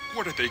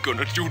What are they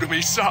gonna do to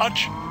me,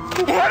 Sarge?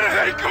 What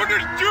are they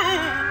gonna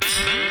do?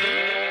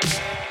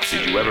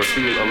 Did you ever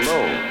feel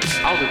alone,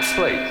 out of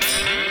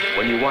place,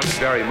 when you wanted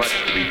very much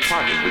to be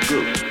part of the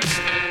group?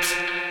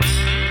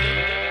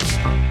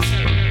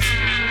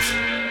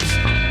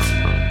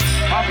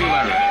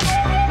 Popularity.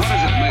 What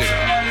is it made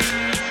of?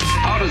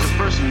 How does a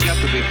person get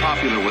to be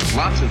popular with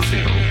lots of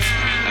people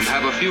and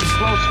have a few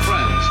close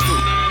friends,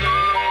 too?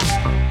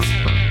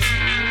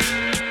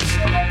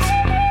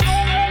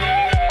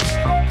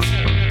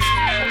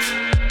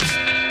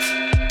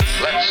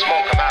 Let's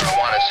smoke a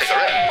marijuana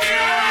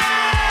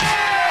cigarette.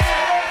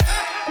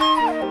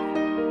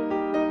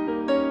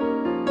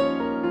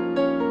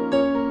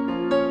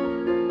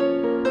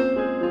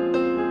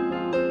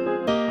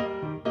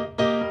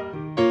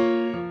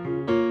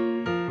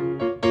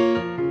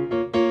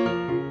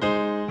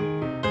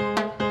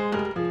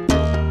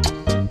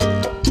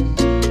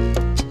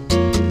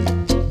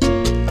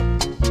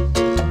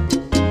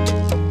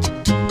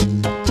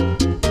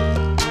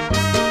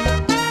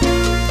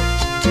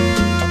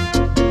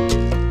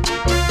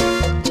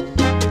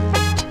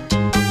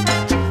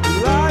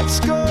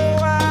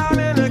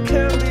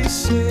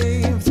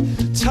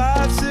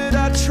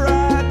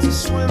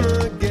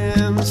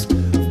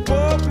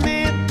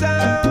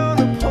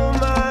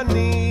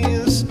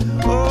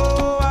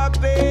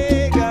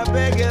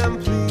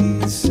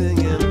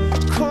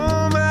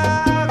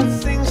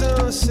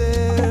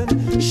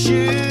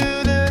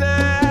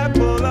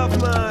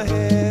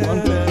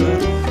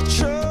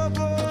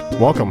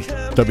 Welcome,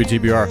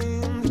 WTBR.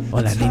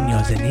 Hola,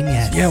 niños and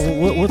niñas. Yeah,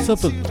 what's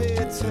up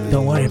with...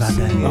 Don't worry about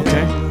that.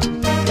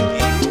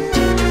 Okay.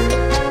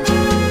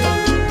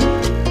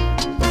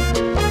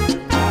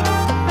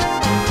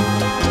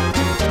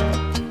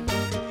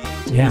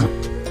 Yeah.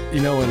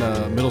 You know, in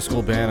a middle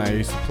school band, I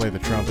used to play the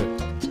trumpet.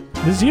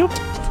 This is you?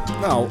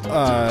 No,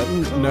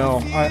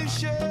 no.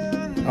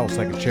 I was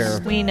second chair.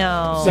 We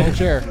know. Second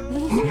chair.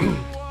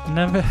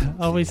 Never,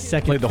 always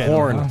second. Played the fiddle,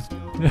 horn.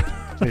 huh?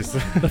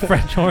 The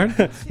French horn?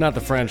 Not the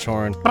French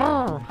horn.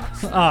 Oh,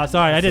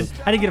 sorry, I didn't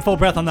get a full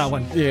breath on that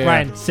one. Yeah.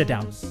 Ryan, sit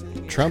down.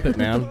 Trumpet,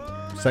 man.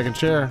 Second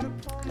chair.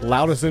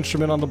 Loudest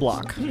instrument on the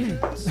block.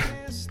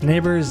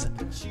 Neighbors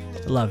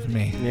loved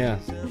me. Yeah.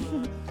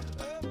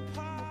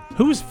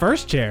 Who's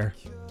first chair?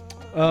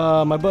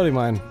 My buddy of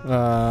mine,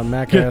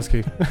 Matt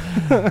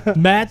Gajewski.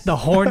 Matt the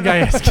horn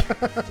guy.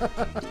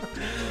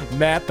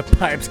 Matt the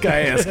pipes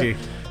Gajewski.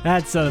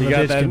 That son of a You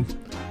got bitch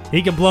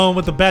he can blow him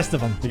with the best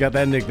of them. You got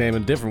that nickname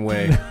in a different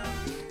way.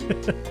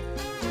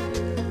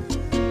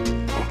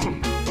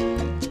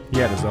 He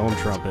had his own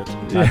trumpet.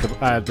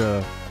 I had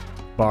to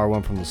borrow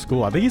one from the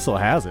school. I think he still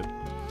has it.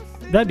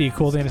 That'd be a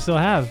cool thing to still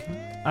have.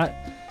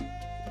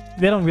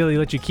 They don't really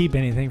let you keep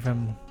anything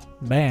from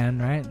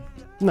band, right?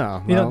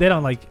 No, You know, they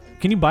don't like.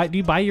 Can you buy? Do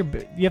you buy your?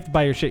 You have to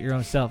buy your shit your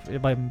own self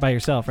by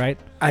yourself, right?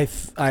 I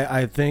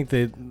think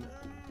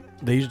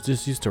they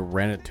just used to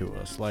rent it to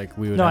us. Like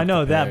we would. No, have I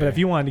know to that, pay. but if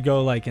you wanted to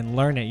go like and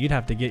learn it, you'd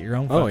have to get your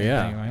own. Oh fucking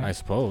yeah, thing, right? I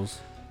suppose.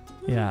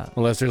 Yeah.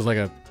 Unless there's like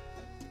a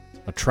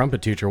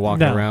trumpet teacher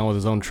walking No. around with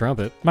his own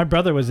trumpet. My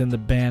brother was in the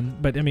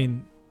band, but I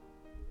mean,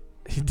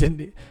 he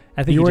didn't.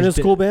 I think You he were in a just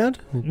school band?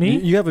 Me?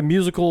 You have a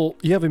musical.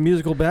 You have a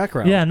musical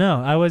background. Yeah,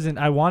 no, I wasn't.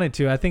 I wanted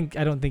to. I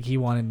don't think he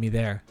wanted me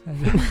there.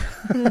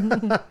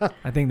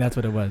 I think that's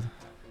what it was.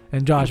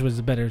 And Josh was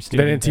a better They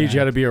student. didn't teach you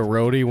how to be a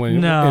roadie when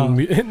No. in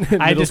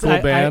middle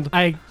school band.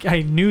 I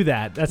knew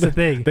that. That's the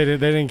thing. They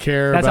didn't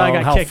care That's how I about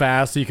got how kicked.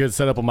 fast you could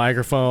set up a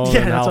microphone.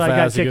 Yeah, and that's how why I got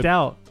fast kicked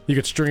out. You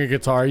could string a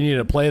guitar. You needed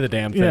to play the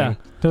damn thing. Yeah.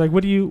 They're like,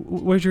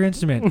 where's your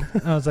instrument?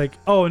 I was like,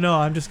 oh, no,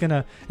 I'm just going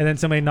to. And then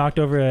somebody knocked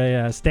over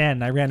a stand,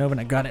 and I ran over and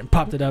I got it and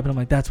popped it up. And I'm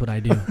like, that's what I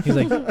do. He's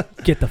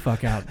like, get the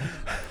fuck out.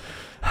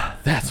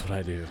 That's what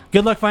I do.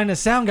 Good luck finding a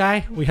sound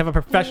guy. We have a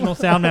professional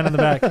sound man in the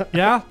back.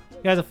 Yeah?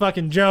 You guys a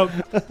fucking joke.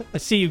 I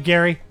see you,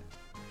 Gary.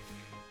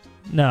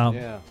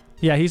 No.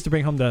 Yeah, he used to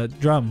bring home the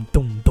drum.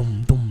 Dum,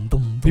 dum, dum,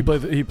 dum, He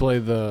dum.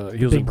 played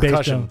he was in Big bass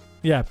percussion. drum.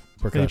 Yeah,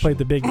 Percussion. he played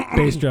the big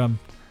bass drum.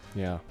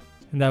 Yeah.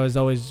 And that was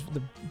always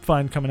the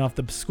fun coming off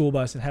the school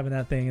bus and having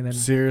that thing and then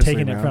Seriously,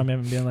 taking it man. from him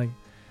and being like,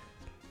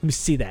 let me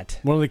see that.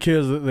 One of the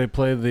kids, they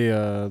played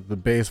the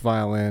bass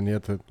violin. You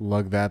had to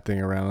lug that thing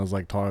around. It was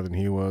like taller than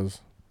he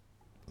was.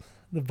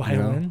 The You know?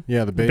 violin?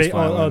 Yeah, the bass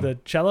violin. Oh, the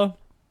cello?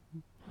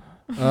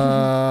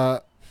 I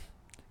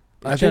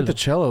think the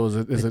cello is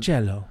it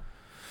cello.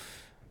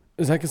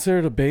 is that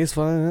considered a bass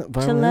violin?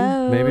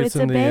 Cello. Maybe it's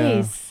in a the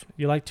bass.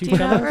 You like two Do you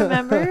not cellos?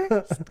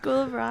 remember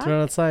School of Rock?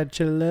 turn outside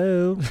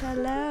cello.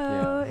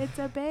 Hello, it's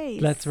a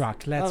bass. Let's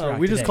rock. Let's rock.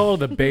 We just today.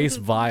 called it a bass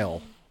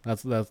viol.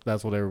 That's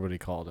what everybody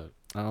called it.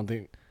 I don't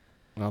think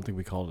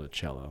we called it a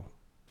cello,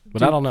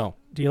 but I don't know.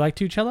 Do you like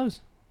two cellos?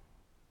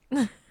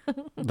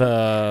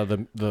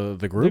 The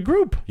group. The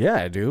group. Yeah,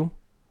 I do,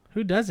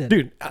 Who doesn't?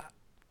 dude.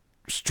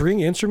 String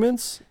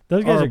instruments.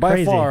 Those guys are by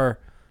crazy. far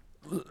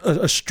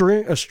a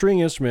string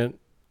instrument.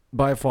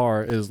 By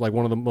far is like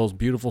one of the most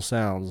beautiful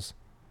sounds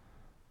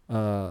in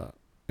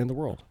the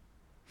world.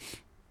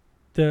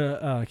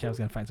 Okay, I was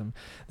gonna find some.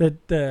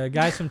 The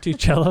guys from Two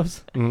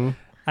Cellos, Mm-hmm.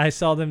 I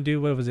saw them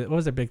do, what was it? What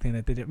was their big thing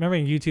that they did? Remember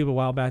in YouTube a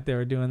while back they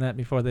were doing that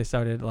before they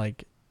started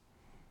like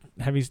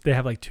they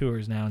have like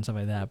tours now and stuff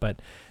like that,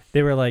 but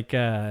they were like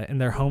in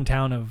their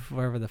hometown of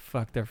wherever the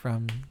fuck they're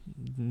from,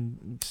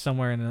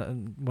 somewhere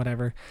in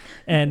whatever,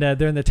 and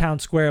they're in the town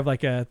square of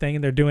like a thing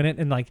and they're doing it,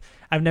 and like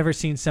I've never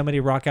seen somebody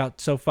rock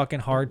out so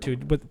fucking hard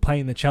with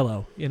playing the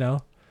cello, you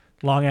know?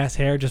 Long ass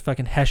hair, just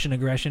fucking Hessian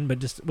aggression, but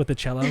just with the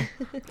cello.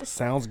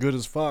 Sounds good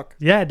as fuck.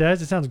 Yeah, it does.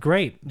 It sounds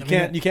great. You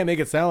can't make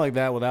it sound like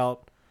that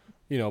without,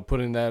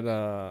 putting that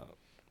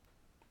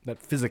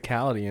that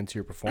physicality into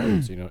your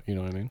performance. you know what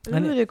I mean?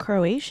 Ooh, the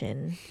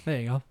Croatian. There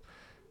you go.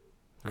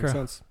 Makes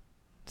sense.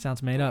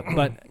 Sounds made up,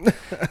 but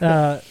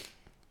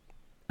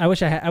I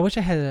wish I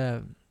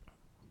had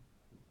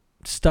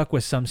stuck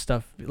with some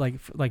stuff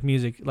like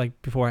music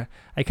like before.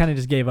 I kind of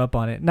just gave up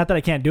on it. Not that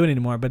I can't do it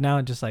anymore, but now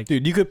it's just like,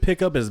 dude, you could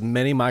pick up as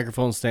many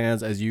microphone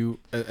stands as you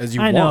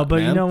I know, but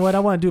man. You know what? I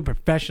want to do it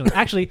professionally.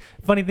 Actually,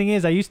 funny thing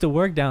is, I used to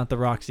work down at the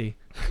Roxy,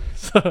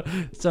 so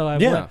I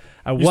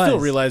was. You still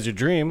realize your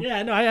dream.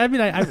 Yeah, no, I mean,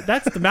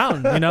 that's the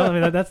mountain. You know, I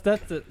mean,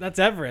 that's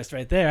Everest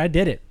right there. I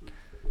did it.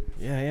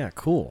 Yeah,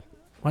 cool.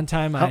 One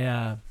time,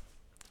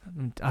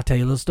 I'll tell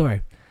you a little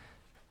story. I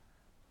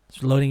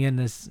was loading in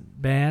this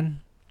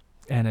van.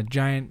 And a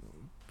giant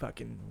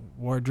fucking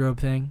wardrobe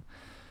thing,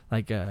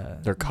 like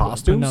their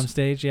costumes on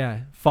stage,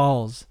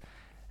 falls,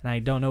 and I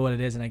don't know what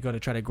it is, and I go to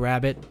try to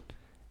grab it,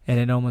 and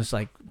it almost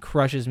like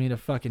crushes me to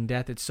fucking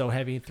death. It's so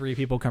heavy. 3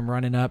 people come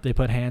running up, they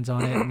put hands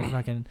on it, and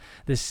fucking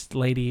this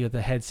lady with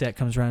the headset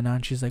comes running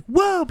on. She's like,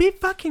 "Whoa, be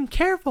fucking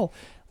careful!"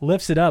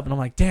 Lifts it up, and I'm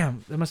like,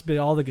 "Damn, that must be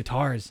all the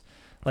guitars,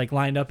 like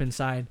lined up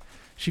inside."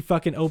 She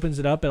fucking opens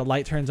it up, and a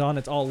light turns on.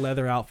 It's all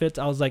leather outfits.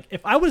 I was like,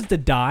 if I was to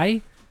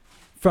die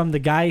from the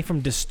guy from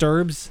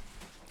Disturbed's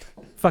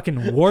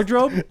fucking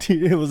wardrobe,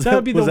 that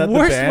would be the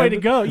worst way to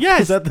go.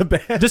 Yes. Was that the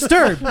band?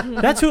 Disturbed.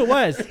 That's who it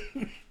was.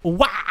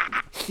 Wow.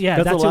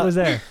 Yeah, that's who was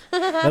there.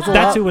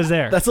 That's who was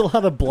there. That's a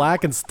lot of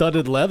black and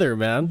studded leather,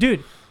 man.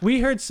 Dude,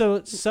 we heard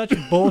such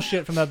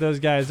bullshit from those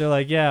guys. They're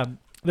like, yeah,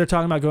 they're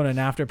talking about going to an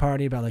after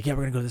party about like, yeah,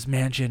 we're going to go to this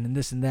mansion and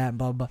this and that and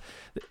blah, blah,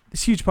 blah.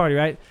 This huge party,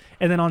 right?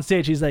 And then on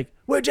stage, he's like,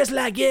 we're just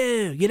like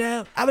you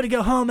know? I'm going to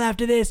go home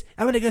after this.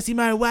 I'm going to go see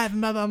my wife and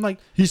blah, blah. I'm like...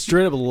 He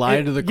straight up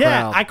lied to the crowd.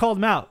 Yeah, I called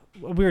him out.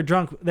 We were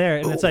drunk there,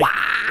 and it's like,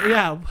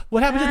 yeah,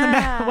 what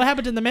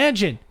happened in the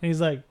mansion? And he's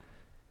like,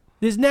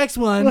 this next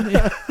one,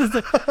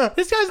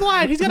 this guy's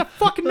lying. He's got a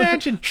fucking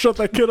mansion. Shut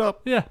that kid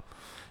up. Yeah.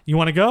 You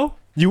want to go?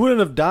 You wouldn't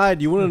have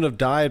died. You wouldn't have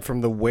died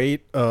from the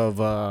weight of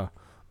the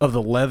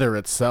leather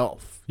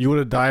itself. You would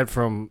have died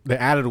from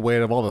the added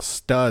weight of all the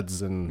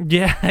studs and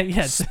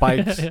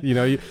spikes. You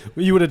know,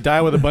 you would have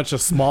died with a bunch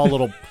of small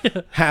little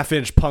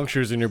half-inch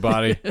punctures in your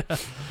body.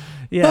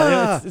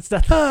 It's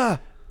that.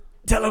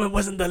 Tell him it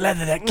wasn't the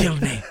leather that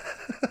killed me.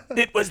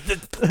 It was the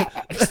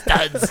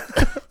studs.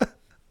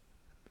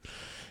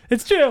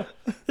 It's true.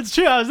 It's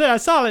true. I was there. I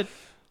saw it.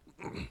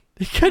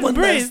 He couldn't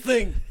breathe. Last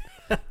thing.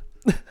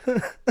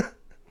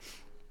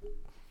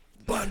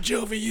 Bon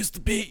Jovi used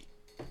to be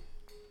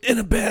in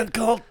a band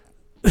called...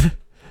 I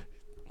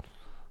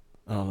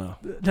don't know.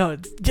 No,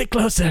 get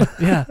closer.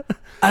 Yeah.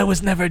 I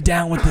was never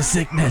down with the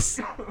sickness.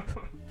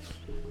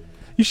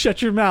 You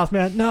shut your mouth,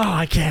 man. No,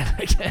 I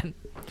can't.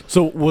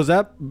 So was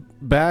that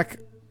back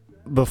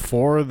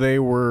before they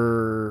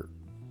were...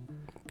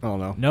 I don't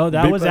know. No,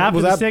 that was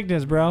after the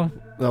sickness, bro.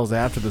 That was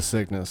after the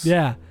sickness.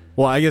 Yeah.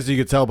 Well, I guess you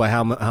could tell by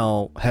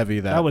how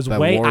heavy that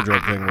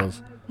wardrobe thing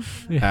was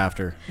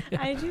after.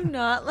 I do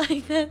not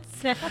like that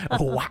sound.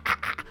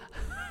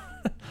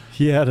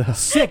 He had a...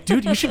 Sick,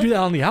 dude. You should do that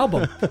on the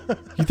album.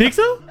 You think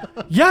so?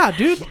 Yeah,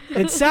 dude.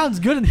 It sounds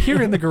good in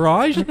here in the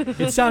garage.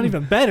 It sounds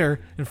even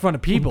better in front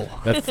of people.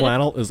 That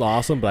flannel is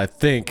awesome, but I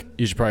think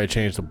you should probably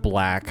change to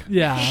black,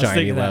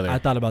 shiny leather. I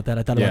thought about that.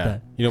 about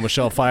that. You know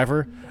Michelle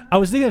Pfeiffer? I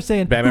was thinking of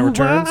saying Batman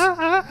Returns.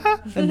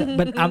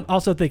 But I'm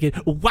also thinking,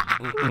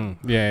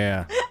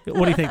 Yeah.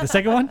 What do you think? The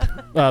second one?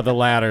 The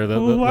latter, the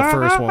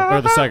first one,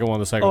 or the second one.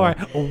 The second one.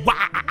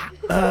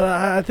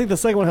 I think the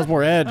second one has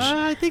more edge.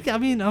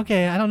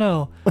 Okay, I don't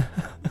know.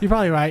 You're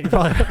probably right.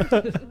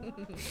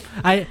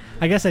 I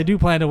guess I do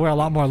plan to wear a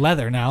lot more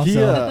leather now.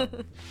 So.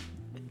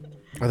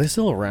 Are they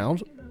still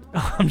around?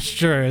 I'm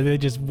sure they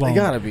just won't. They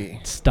gotta be.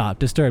 Stop.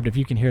 Disturbed. If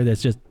you can hear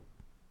this, just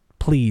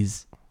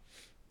please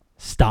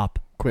stop.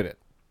 Quit it.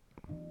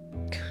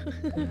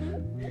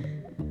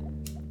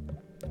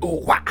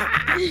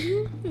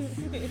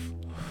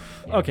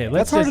 Okay,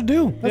 that's hard to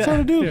do. That's hard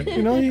to do. Yeah.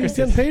 You know, you're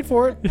getting paid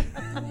for it.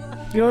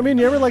 You know what I mean?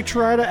 You ever like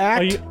try to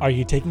act? Are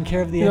you taking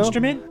care of the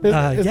instrument?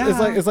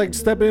 It's like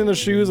stepping in the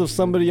shoes of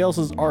somebody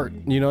else's art.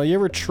 You know, you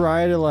ever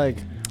try to like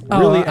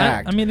really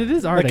act? I mean, it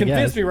is art. Like,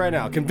 convince me right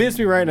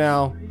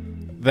now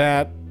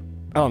that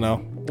I don't know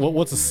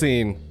what's the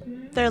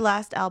scene. Their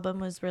last album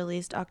was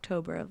released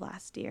October of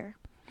last year.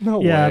 No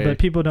way. Yeah, but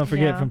people don't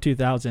forget from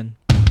 2000.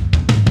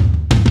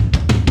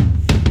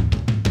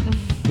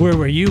 Where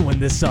were you when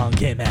this song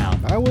came out?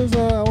 I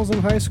was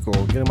in high school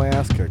getting my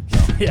ass kicked.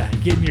 No. Yeah,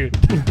 getting your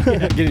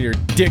getting your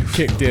dick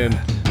kicked in.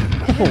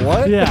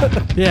 What?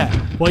 Yeah.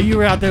 While you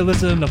were out there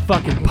listening to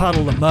fucking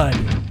Puddle of Mud,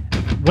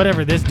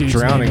 whatever this dude's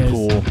Drowning name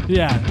is. Pool.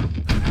 Yeah.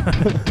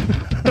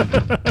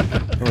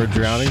 Or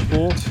Drowning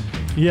Pool.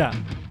 Yeah.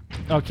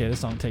 Okay, this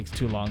song takes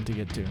too long to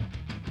get to.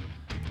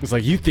 It's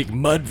like, you think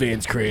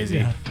Mudvayne's crazy.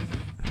 Yeah.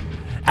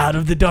 Out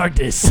of the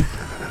darkness.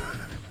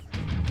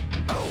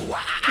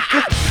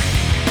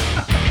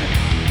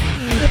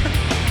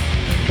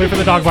 Wait for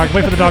the dog bark.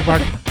 Wait for the dog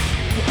bark.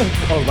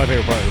 Oh, my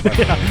favorite part.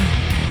 Yeah.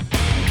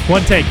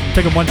 One take.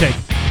 Took him one take.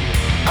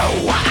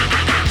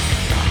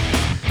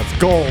 That's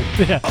gold.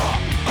 Yeah.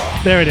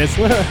 There it is.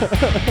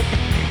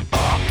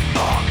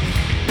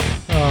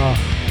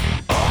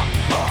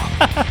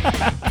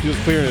 He was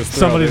clearing his throat.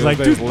 Somebody's like,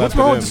 They dude, just what's left it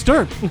wrong in. with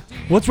Disturbed?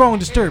 What's wrong with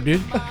Disturbed,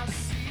 dude?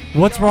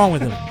 What's wrong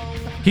with him?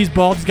 He's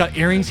bald. He's got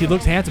earrings. He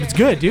looks handsome. It's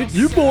good, dude.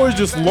 You boys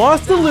just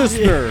lost a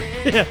listener.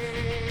 Yeah.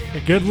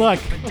 Good luck.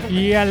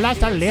 You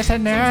lost a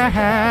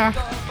listener.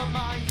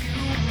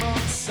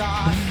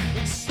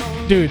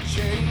 Dude,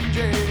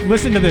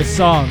 listen to this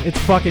song. It's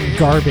fucking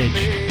garbage.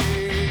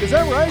 Is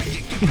that right?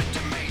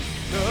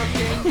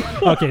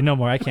 Okay, no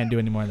more. I can't do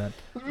any more of that.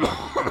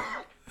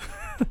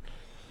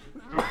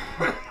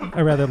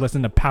 I'd rather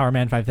listen to Power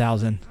Man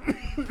 5000.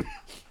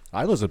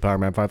 I listen to Power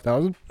Man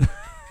 5000.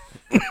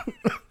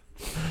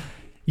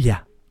 Yeah.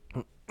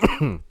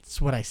 That's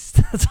what I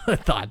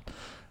thought.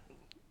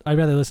 I'd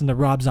rather listen to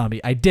Rob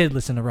Zombie. I did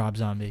listen to Rob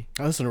Zombie.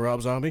 I listen to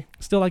Rob Zombie.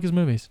 Still like his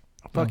movies.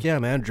 Fuck yeah,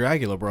 man.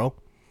 Dracula, bro.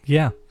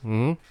 Yeah.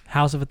 Mm-hmm.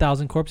 House of a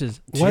Thousand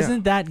Corpses. Yeah.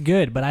 Wasn't that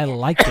good, but I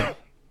liked it.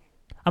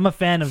 I'm a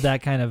fan of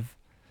that kind of,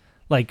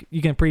 like,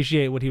 you can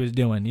appreciate what he was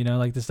doing, you know,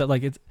 like the stuff,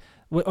 like it's,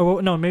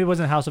 or no, maybe it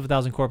wasn't House of a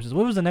Thousand Corpses.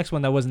 What was the next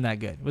one that wasn't that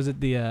good? Was it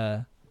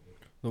the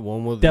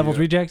one with Devil's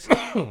Rejects?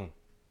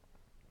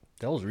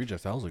 Devil's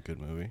Rejects. That was a good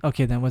movie.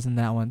 Okay, that wasn't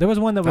that one. There was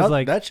one that was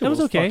like, that shit it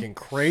was okay. fucking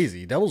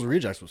crazy. Devil's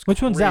Rejects was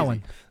Which one's that crazy.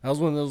 one? That was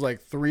when there was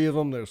like three of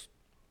them. There's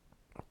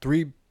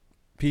three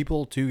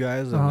people, two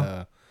guys,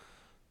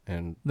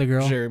 and The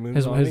girl, Sherry Moon.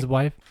 his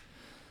wife.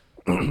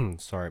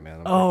 Sorry,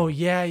 man. Oh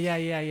yeah. Do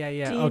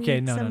you Okay,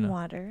 need no. some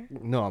water?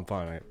 No, I'm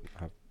fine.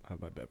 I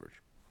have my beverage.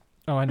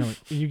 Oh, I know.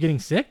 Are you getting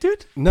sick,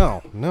 dude?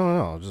 No.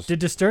 Just Did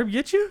Disturbed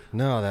get you?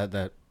 no.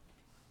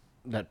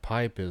 That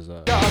pipe is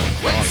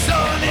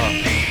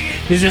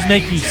Does this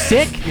make you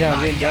sick? Yeah,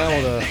 I'm getting down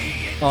with a.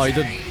 Oh, you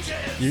did.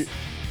 You.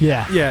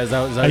 Yeah. Yeah, is that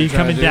Are what you you're trying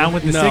coming to do? down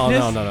with the no,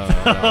 sickness? No.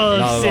 Not Oh,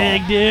 at all.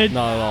 sick, dude.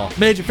 Not at all.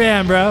 Major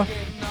fan, bro.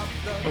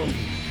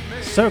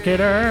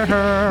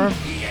 Circuiter.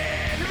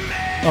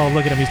 Oh,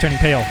 look at him. He's turning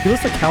pale. He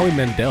looks like Howie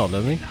Mandel,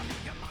 doesn't he?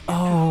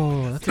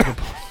 Oh, that's a good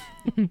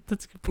point.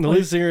 That's a good The point.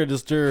 lead singer of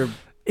Disturbed.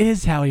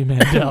 Is Howie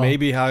Mandel.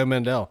 Maybe Howie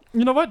Mandel.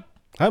 You know what?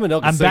 Howie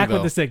Mandel can I'm sing, back though.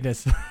 with the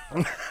sickness.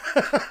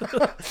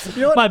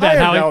 You know what? My bad, I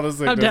am Howie. down with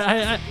the sickness.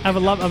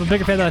 I'm a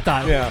bigger fan than I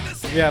thought.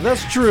 Yeah, if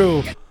that's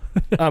true,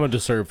 I'm a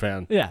Disturbed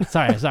fan. Yeah,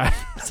 sorry.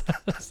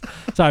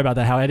 Sorry about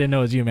that, Howie. I didn't know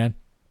it was you, man.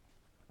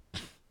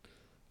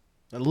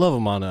 I love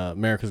him on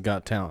America's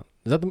Got Talent.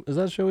 Is that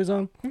the show he's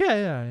on?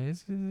 Yeah.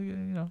 He's, you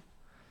know.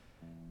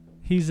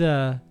 He's,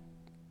 isn't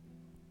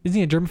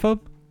he a germaphobe?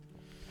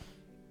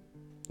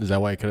 Is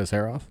that why he cut his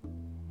hair off?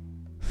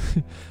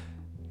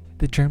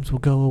 The germs will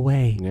go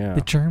away. Yeah.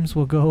 The germs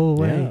will go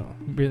away. Yeah.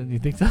 Really, you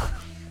think so?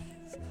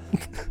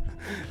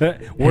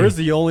 Where's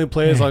the only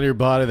place on your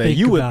body that think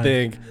you would about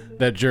think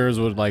that germs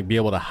would like be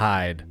able to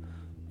hide?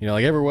 You know,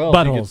 like everywhere else.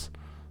 Buttholes.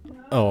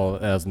 Oh,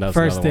 that's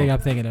First another thing one. I'm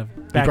thinking of.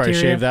 You probably Bacteria.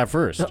 shave that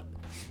first.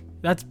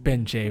 That's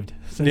been shaved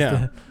since Yeah.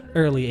 the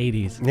early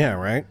 80s. Yeah,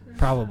 right.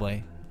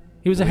 Probably.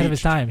 He was ahead of his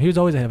Bleached. time. He was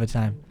always ahead of his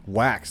time.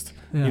 Waxed.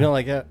 Yeah. You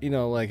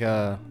know,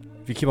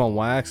 if you keep on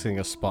waxing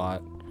a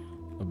spot,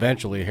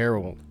 eventually hair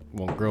won't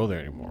grow there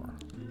anymore.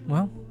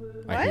 Well,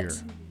 I hear.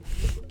 What?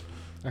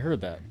 I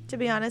heard that. To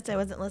be honest, I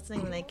wasn't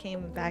listening when I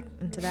came back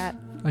into that.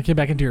 I came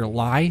back into your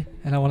lie,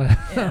 and I want to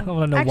Yeah. I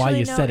want to know Actually, why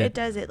you no, said it it.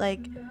 does it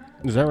like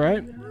Is that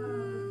right?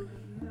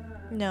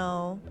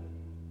 no.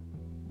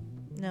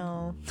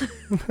 No.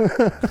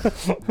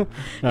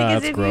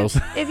 That's if gross.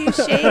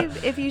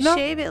 if you No.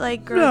 shave it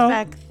like grows No.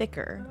 back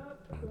thicker.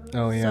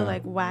 Oh yeah. So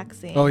like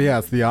waxing. Oh yeah,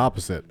 it's the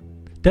opposite.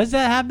 Does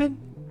that happen?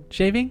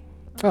 Shaving?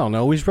 I don't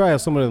know. We should probably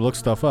have somebody to look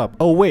stuff up.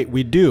 Oh wait,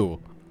 we do.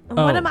 What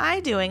Oh. am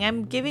I doing?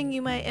 I'm giving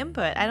you my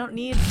input. I don't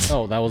need.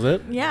 Oh, that was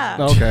it. Yeah.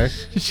 Okay.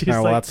 She's All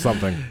right, well, like, that's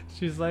something.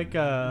 she's like,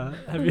 have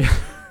you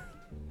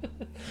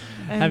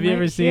I'm have you right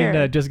ever seen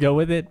here. Just Go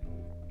With It?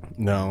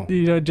 No.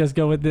 You know, Just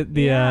Go With It.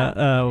 The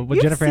with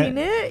You've Jennifer seen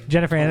it.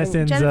 Jennifer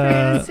Aniston's Jennifer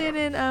Aniston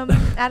and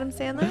Adam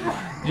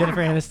Sandler.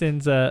 Jennifer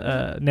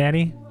Aniston's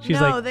nanny. She's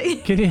No, like, they-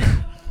 can you?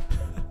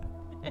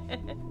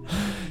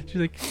 She's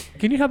like,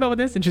 can you help out with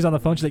this? And she's on the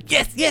phone. She's like,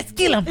 yes,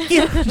 kill him.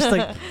 She's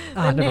like,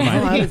 never Oh, I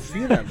mind. didn't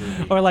see that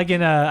movie. Or like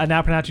in I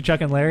Now Pronounce You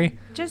Chuck and Larry.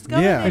 Just go.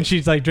 Yeah. With And it.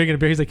 she's like drinking a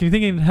beer. He's like, can you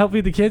think you can help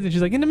feed the kids? And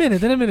she's like, in a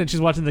minute.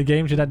 She's watching the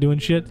game. She's not doing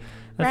shit.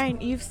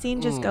 Brian, you've seen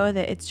Hmm. Just Go With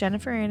It. It's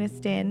Jennifer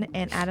Aniston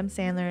and Adam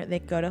Sandler. They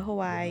go to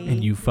Hawaii.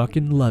 And you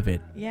fucking love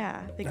it.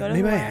 Yeah, they go to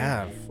Maybe I Hawaii.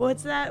 have.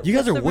 What's that? You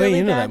guys what's are the way really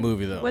into bad- that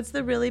movie, though. What's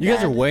the really You guys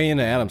bad? are way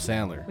into Adam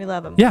Sandler. We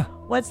love him. Yeah.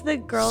 What's the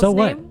girl's So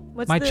what? name?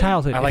 My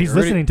childhood. If he's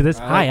listening to this,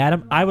 hi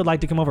Adam. I would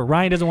like to come over.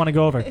 Ryan doesn't want to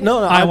go over.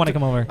 No, I want to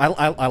come over.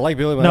 I like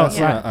Billy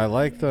Madison. I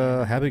like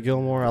the Happy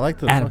Gilmore. I like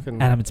the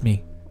fucking. Adam, it's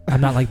me. I'm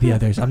not like the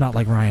others. I'm not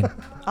like Ryan.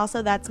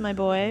 Also, That's My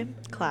Boy.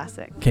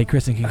 Classic. Okay,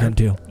 Kristen can come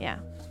too. Yeah.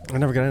 I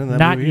never got into that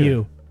Not movie.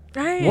 you.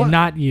 Right. What?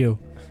 Not you.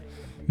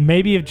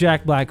 Maybe if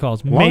Jack Black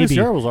calls. Longest Maybe.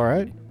 Yard was all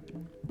right.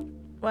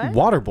 What?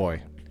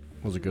 Waterboy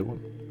was a good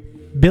one.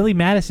 Billy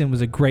Madison was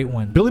a great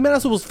one. Billy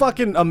Madison was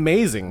fucking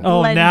amazing.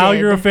 Oh, now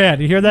Blended. you're a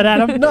fan. You hear that,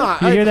 Adam? Nah,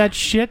 You hear that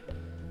shit?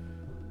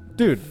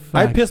 Dude,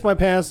 I pissed my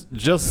pants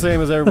just the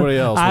same as everybody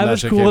else. When I that was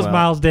shit cool came as out.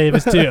 Miles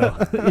Davis too.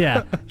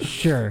 Yeah,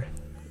 sure.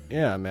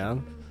 Yeah,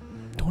 man.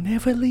 Don't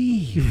ever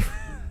leave.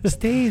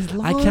 Stay as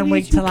long I can't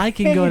wait till I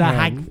can go to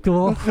high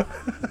school.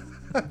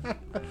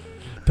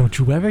 Don't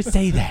you ever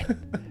say that.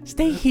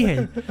 Stay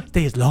here.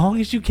 Stay as long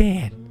as you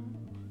can.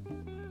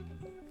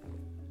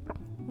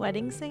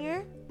 Wedding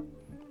Singer?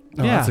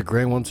 Oh, Yeah. that's a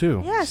great one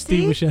too. Yeah,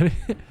 Steve see? Buscemi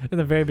in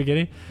the very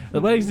beginning.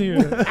 The wedding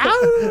singer.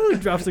 Ow!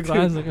 Drops the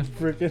glass. Like,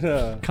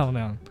 Freaking calm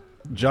down.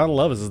 John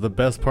Lovitz is the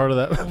best part of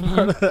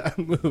that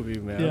movie,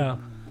 man. Yeah.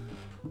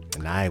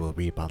 And I will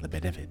reap all the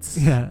benefits.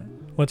 Yeah.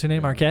 What's her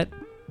name? Arquette?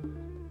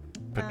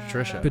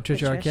 Patricia.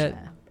 Patricia Arquette.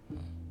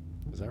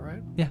 Is that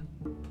right? Yeah.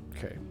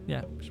 Okay.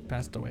 Yeah. She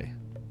passed away.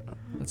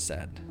 That's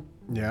sad.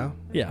 Yeah?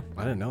 Yeah.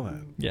 I didn't know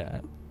that.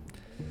 Yeah.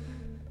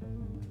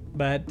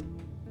 But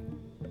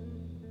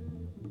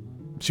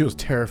She was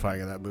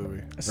terrifying in that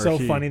movie. So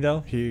funny,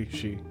 though.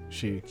 She.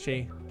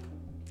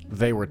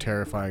 They were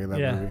terrifying in that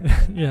yeah. movie.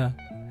 Yeah.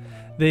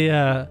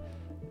 They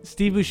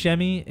Steve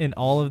Buscemi in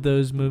all of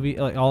those movies,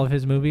 like all of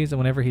his movies, and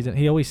whenever he's in,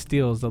 he always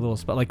steals the little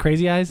spot. Like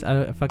Crazy Eyes,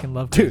 I fucking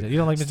love Crazy Dude, Eyes. You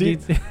don't like Mr.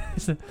 Steve-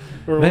 Deeds?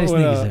 Or Very when,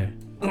 sneaky,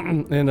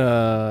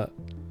 sir.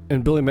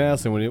 in Billy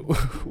Madison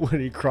when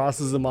he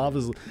crosses him off,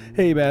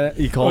 hey man,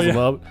 he calls him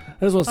up.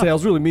 I just want to say I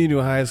was really mean to you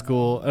in high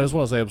school. I just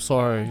want to say I'm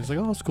sorry. He's like,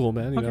 oh, it's cool,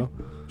 man. You know.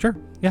 Sure.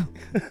 Yeah.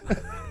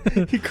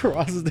 He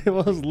crosses him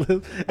on his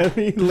lips, and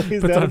he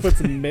lays Puts down on- and puts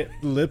some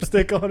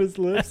lipstick on his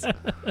lips.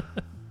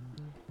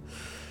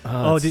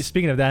 Oh, dude,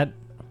 speaking of that,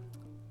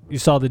 you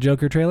saw the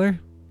Joker trailer?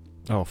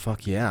 Oh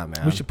fuck yeah,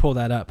 man. We should pull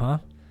that up, huh?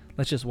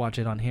 Let's just watch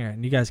it on here,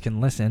 and you guys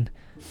can listen.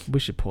 We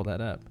should pull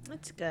that up.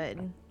 That's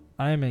good.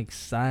 I'm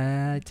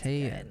excited.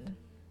 Good.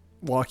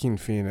 Joaquin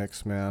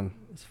Phoenix, man.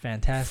 It's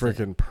fantastic.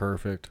 Freaking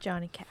perfect.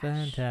 Johnny Cash.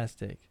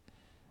 Fantastic.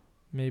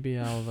 Maybe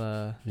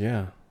I'll.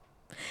 Yeah.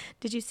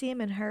 Did you see him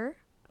in Her?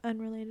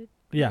 Unrelated.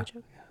 Yeah.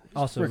 Joke?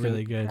 Also Freaking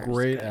really good.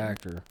 Great Good.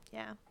 actor.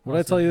 Yeah. What did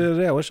I tell you the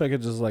other day? I wish I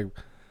could just like.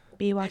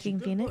 Be Joaquin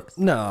Phoenix?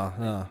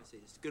 No.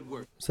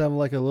 Just have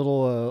like a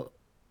little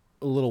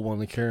one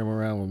to carry him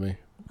around with me.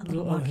 A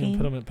little Put Joaquin?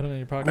 him in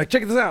your pocket. Like,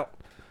 check this out.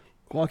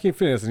 Joaquin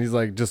Phoenix, and he's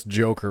like just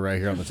Joker right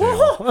here on the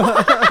table.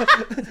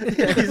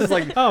 Yeah, he's just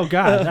like, Oh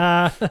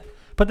God!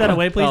 Put that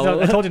away, please. Oh.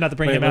 I told you not to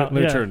bring him out. Let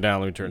me Yeah. turn it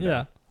down. Let me turn it Yeah,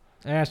 down.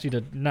 I asked you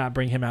to not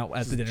bring him out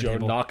at the dinner Joe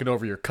table. knocking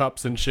over your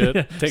cups and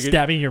shit,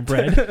 Stabbing your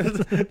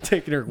bread.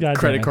 taking your God damn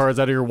credit it. cards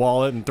out of your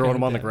wallet and throwing God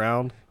them on the damn it.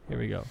 ground. Here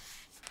we go.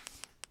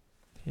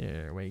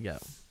 Here we go.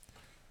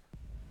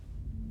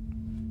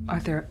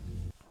 Arthur,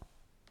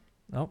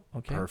 Oh,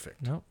 okay.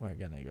 Perfect. No, we're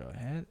gonna go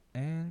ahead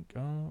and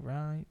go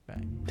right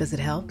back. does it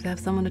help to have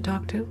someone to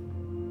talk to?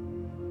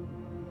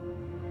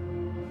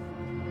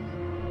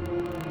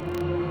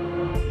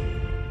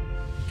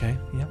 Okay.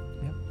 Yep.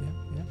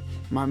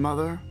 My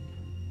mother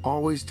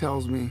always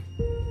tells me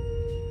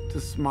to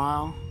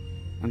smile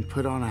and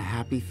put on a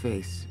happy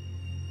face.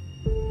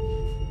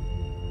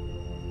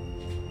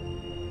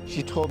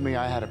 She told me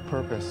I had a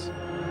purpose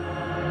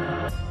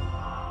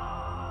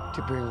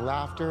to bring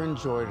laughter and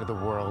joy to the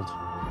world.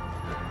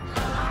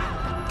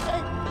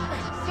 Hey,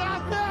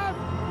 stop them!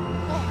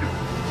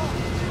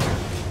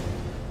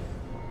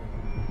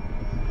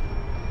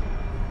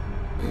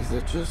 Is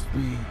it just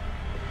me?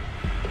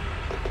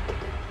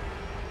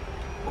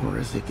 Or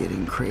is it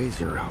getting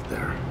crazier out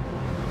there?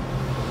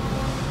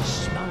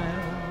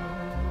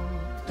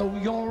 Smile, though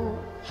your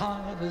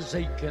heart is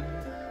aching.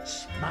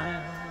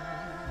 Smile,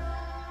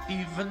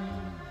 even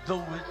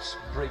though it's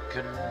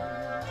breaking.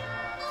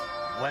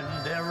 When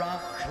there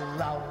are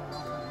clouds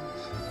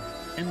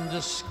in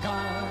the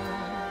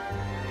sky,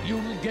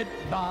 you'll get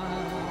by.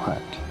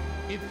 What?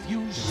 If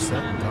you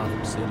Set in smile,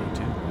 Gotham City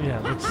too. Yeah,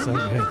 it looks so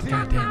good.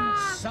 God damn.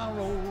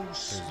 sorrow,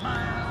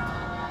 smile,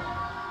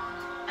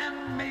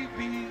 and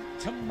maybe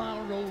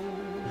tomorrow you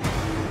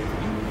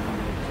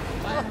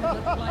find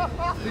that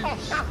life is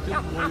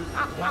still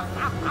worthwhile.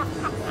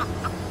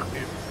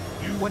 If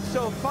you What's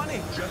so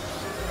funny? just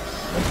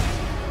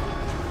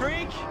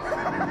Freak?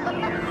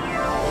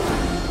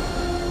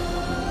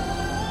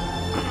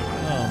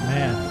 Oh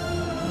man.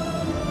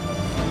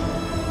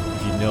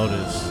 If you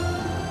notice,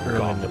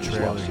 early in the Gotham's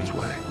trailer, lost its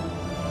way.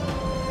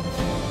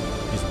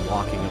 he's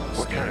walking up the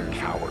What kind stairs. of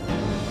coward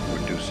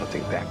would do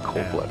something that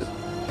cold-blooded?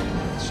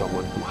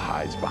 Someone who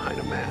hides behind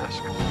a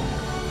mask.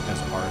 As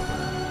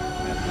Arthur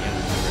at the end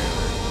of the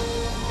trailer,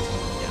 he's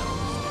looking down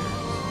the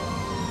stairs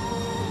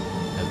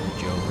as the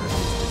Joker's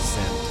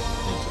descent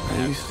into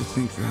I used to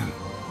think that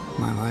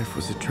my life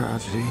was a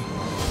tragedy.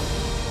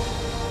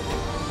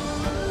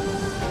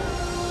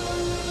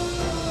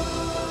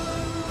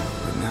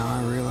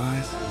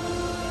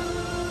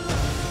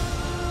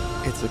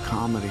 It's a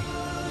comedy.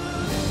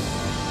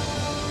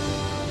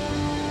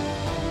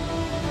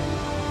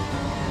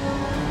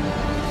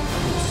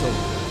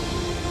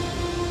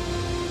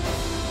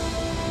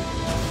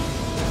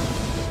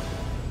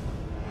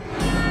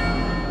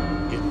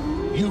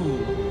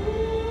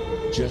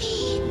 You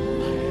just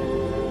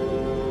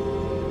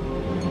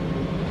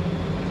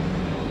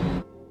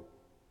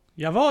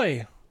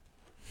Yavoy.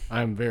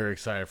 I'm very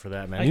excited for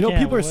that, man. I You know, can't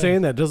people are wait.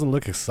 saying that doesn't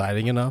look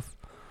exciting enough.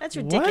 That's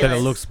What? ridiculous. That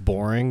it looks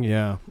boring.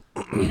 Yeah.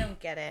 You don't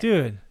get it.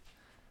 Dude,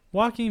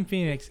 Joaquin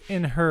Phoenix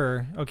in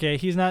Her, okay,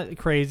 he's not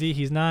crazy,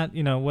 he's not,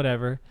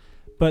 whatever,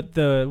 but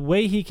the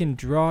way he can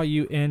draw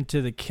you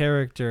into the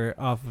character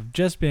off of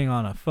just being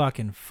on a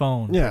fucking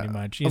phone, Yeah, pretty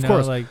much. of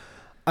course. Like,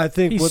 I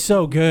think he's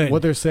so good.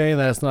 What they're saying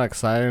that it's not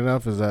exciting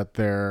enough is that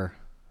they're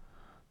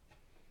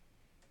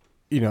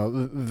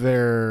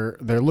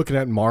looking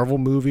at Marvel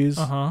movies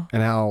Uh-huh.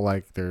 and how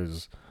like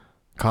there's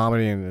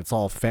comedy and it's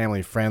all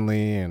family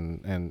friendly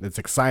and it's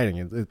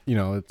exciting.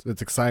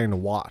 It's exciting to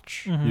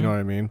watch. Mhm. You know what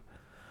I mean?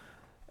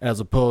 As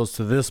opposed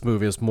to this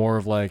movie, it's more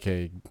of like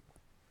I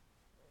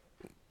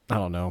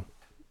don't know,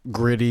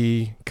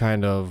 gritty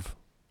kind of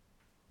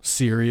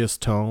serious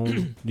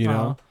tone. You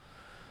know, Uh-huh.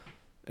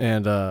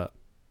 and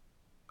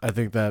I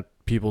think that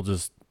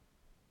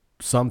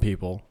some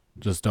people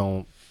just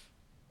aren't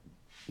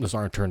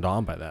turned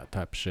on by that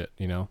type of shit,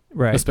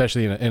 Right.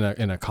 Especially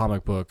in a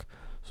comic book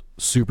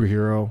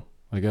superhero,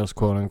 I guess,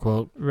 quote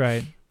unquote.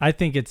 Right. I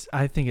think it's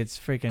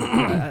freaking.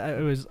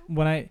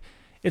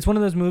 It's one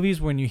of those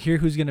movies when you hear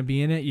who's gonna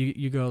be in it,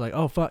 you go like,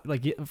 oh fuck.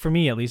 Like for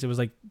me at least, it was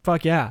like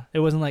fuck yeah. It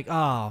wasn't like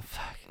oh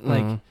fuck.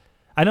 Like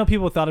I know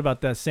people thought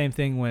about that same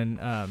thing when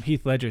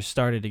Heath Ledger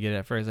started to get it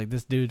at first. Like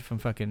this dude from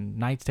fucking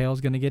Knight's Tale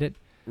is gonna get it.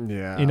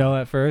 Yeah.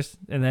 At first,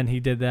 and then he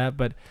did that.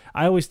 But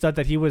I always thought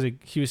that he was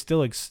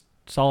still a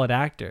solid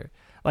actor.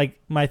 Like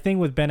my thing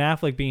with Ben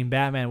Affleck being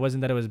Batman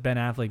wasn't that it was Ben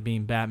Affleck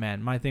being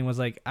Batman. My thing was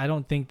like I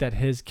don't think that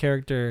his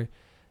character,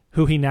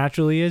 who he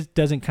naturally is,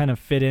 doesn't kind of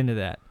fit into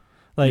that.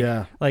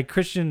 Like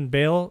Christian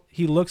Bale,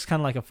 he looks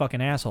kind of like a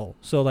fucking asshole.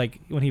 So like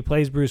when he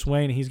plays Bruce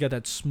Wayne, he's got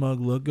that smug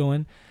look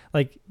going.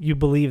 Like you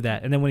believe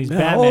that, and then when he's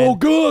Batman, oh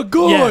good,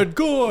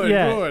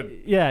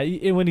 yeah.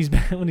 And when he's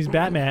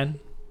Batman,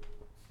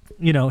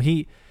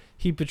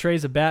 he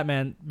portrays a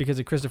Batman because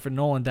of Christopher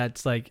Nolan.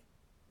 That's like,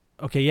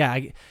 okay, yeah,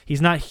 he's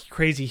not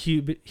crazy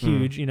huge,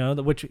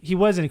 which he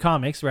was in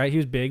comics, right? He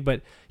was big,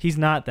 but he's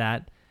not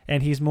that,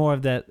 and he's more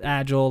of that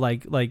agile,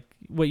 like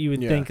what you would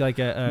think like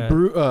a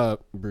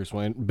Bruce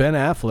Wayne. Ben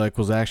Affleck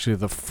was actually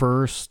the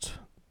first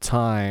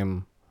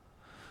time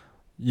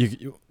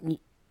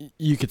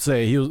you could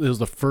say it was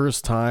the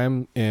first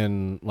time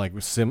in like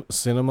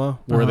cinema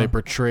where they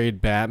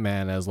portrayed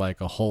Batman as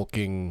like a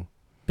hulking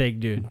big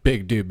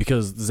dude,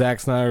 because Zack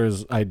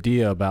Snyder's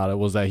idea about it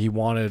was that he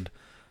wanted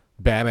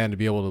Batman to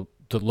be able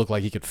to look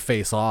like he could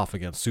face off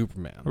against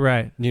Superman.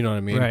 Right. You know what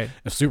I mean? Right.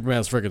 If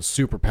Superman's freaking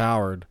super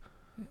powered,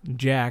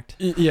 jacked.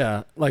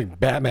 Yeah, like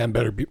Batman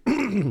better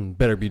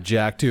be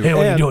jacked too. Hey,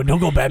 what are you doing? Don't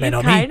go Batman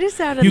on me.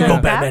 You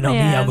go Batman on me.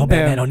 I'll go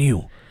Batman on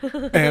you.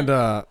 And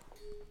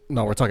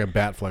no, we're talking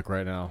Batfleck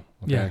right now.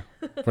 Okay?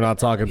 Yeah. We're not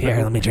talking.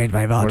 Here, let me change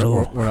my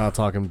module. We're not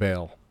talking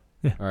Bale.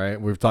 Yeah. All right,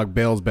 we've talked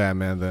Bale's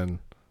Batman. Then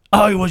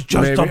I was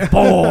just a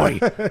boy.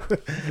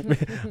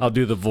 I'll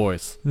do the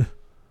voice.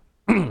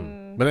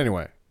 But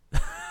anyway.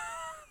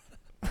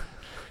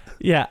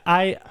 Yeah,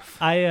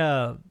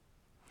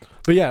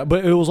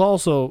 but it was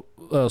also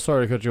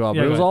sorry to cut you off,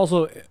 but it was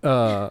also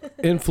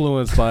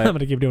influenced by I'm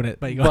gonna keep doing it.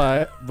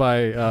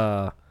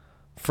 by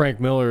Frank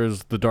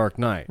Miller's The Dark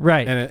Knight,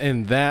 right? And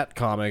in that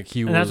comic,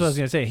 and that's what I was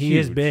gonna say. He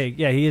is big.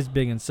 Yeah, he is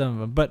big in some of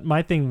them. But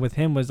my thing with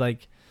him was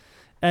like,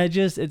 you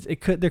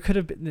could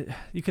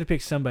have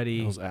picked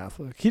somebody. It was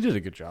Affleck. He did a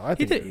good job. I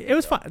think it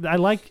was fun. I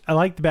like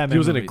the Batman. He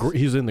was movies.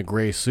 he was in the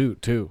gray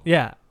suit too.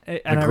 Yeah.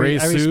 And the gray I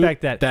suit,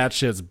 respect that. That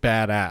shit's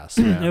badass.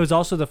 Man. It was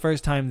also the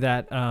first time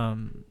that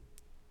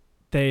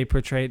they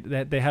portrayed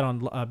that they had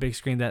on a big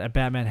screen that a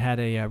Batman had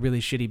a really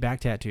shitty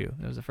back tattoo.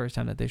 It was the first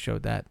time that they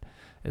showed that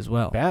as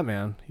well.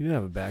 Batman, he didn't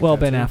have a back. Well,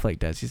 tattoo. Ben Affleck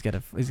does. He's got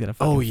a fucking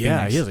oh yeah,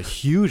 phoenix. he has a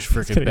huge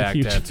freaking back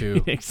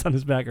tattoo. Phoenix on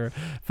his back, or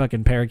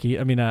fucking parakeet.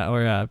 I mean,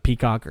 or a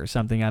peacock or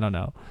something. I don't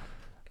know.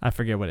 I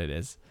forget what it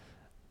is.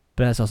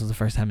 But that's also the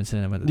first time in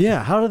cinema.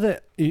 Yeah, how did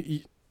that?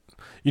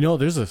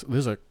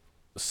 There's a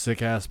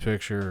sick ass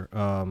picture.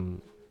 I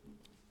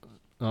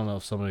don't know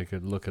if somebody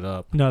could look it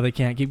up. No, they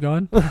can't. Keep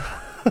going.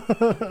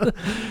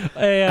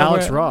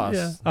 Alex Ross.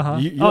 Yeah. Uh-huh.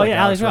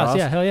 Alex Ross.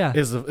 Yeah, hell yeah.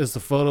 Is the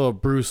photo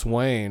of Bruce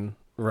Wayne,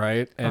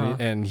 right? And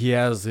and he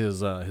has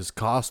his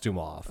costume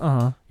off.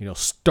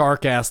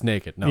 Stark ass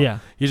naked. No. Yeah.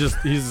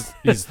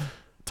 He's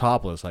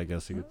topless. I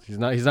guess he's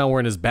not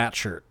wearing his bat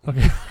shirt.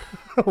 Okay.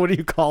 What do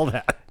you call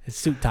that? His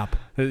suit top.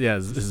 Yeah,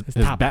 his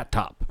top. bat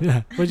top.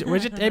 Yeah. Where's your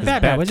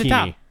Batman? Where's your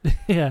top?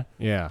 Yeah.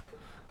 Yeah.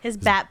 His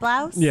bat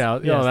blouse? Yeah,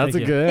 yes, that's a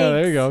good. Yeah,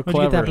 there you go. Where'd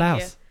Clever. you get that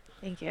blouse?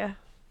 Thank you.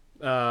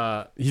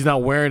 He's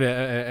not wearing it,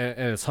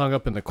 and it's hung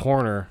up in the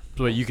corner,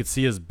 so you could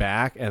see his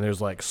back, and there's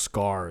like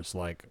scars,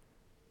 like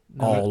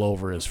all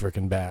over his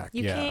freaking back.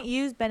 You yeah. can't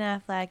use Ben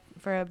Affleck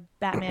for a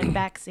Batman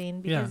back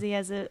scene because he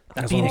has a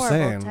That's what I'm horrible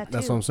saying. tattoo.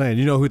 That's what I'm saying.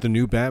 You know who the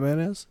new Batman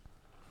is?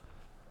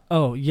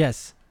 Oh,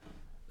 yes.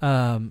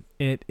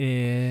 It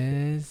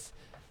is...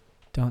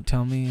 Don't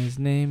tell me his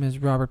name is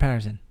Robert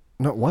Patterson.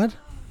 No, what?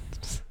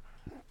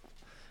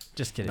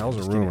 Just kidding. That was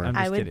I'm a just kidding. rumor. I'm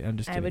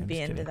just kidding. I would be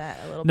into that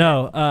a little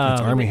no, bit. No.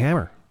 It's Armie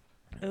Hammer.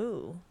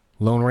 Ooh.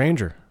 Lone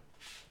Ranger.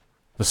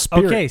 The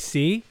Spirit. Okay,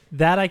 see?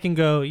 That I can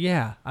go,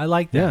 yeah, I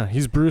like that. Yeah,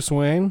 he's Bruce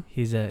Wayne.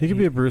 He could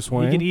be a Bruce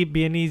Wayne. He can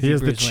be an easy He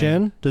has Bruce the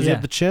chin. Wayne. Does he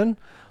have the chin?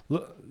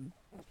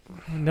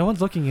 No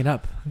one's looking it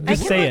up. I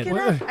Just can say look it.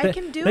 it up. I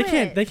can do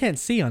it. They can't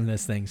see on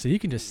this thing, so you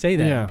can just say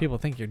that and people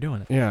think you're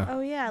doing it. Yeah. Oh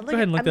yeah, look Go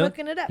ahead and look I'm that up.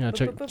 looking it up. Yeah,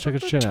 check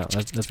his chin out.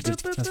 That's a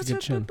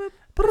good chin. Boop,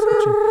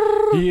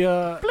 He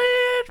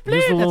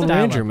he's the Lone That's a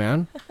Ranger, dialogue.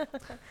 man.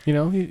 You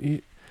know,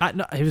 he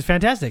No, he was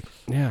fantastic.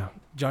 yeah.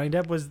 Johnny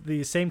Depp was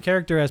the same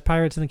character as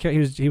Pirates in the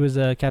Caribbean. He was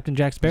Captain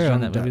Jack Sparrow in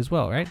Johnny that movie Depp. as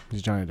well, right?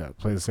 He's Johnny Depp.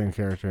 Play the same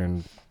character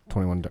in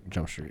 21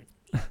 Jump Street.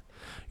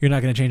 You're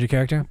not going to change your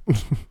character?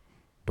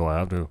 Do I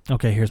have to?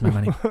 Okay, here's my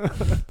money.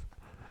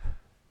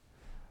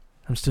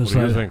 I'm still What do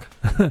you slightly.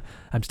 think?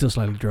 I'm still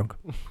slightly drunk.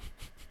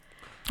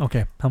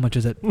 Okay, how much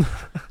is it?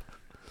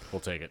 We'll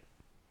take it.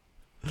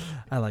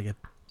 I like it.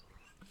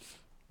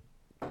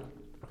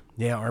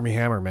 Yeah, Armie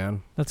Hammer,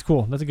 man. That's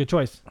cool. That's a good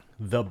choice.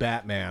 The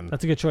Batman.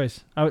 That's a good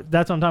choice.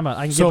 That's what I'm talking about.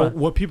 I can So get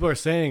what people are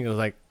saying is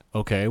like,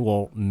 okay,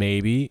 well,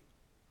 maybe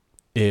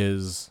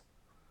is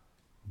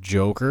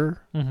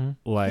Joker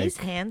like He's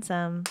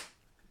handsome.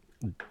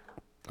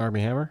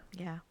 Armie Hammer?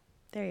 Yeah,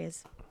 there he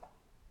is.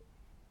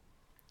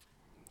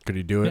 Could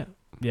he do it?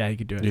 Yeah, he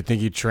could do it. Do you think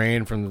he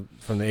trained from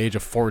the age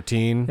of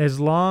 14? As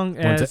long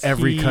Went as to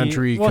every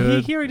country he well,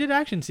 could? he already did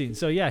action scenes,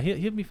 so yeah,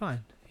 he'll be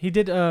fine. He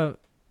did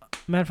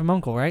Man from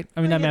U.N.C.L.E., right?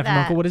 I mean, Look not at Man from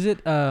that. U.N.C.L.E. What is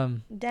it?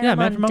 Denim yeah, Man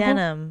on from U.N.C.L.E.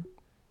 denim.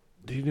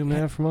 Did he do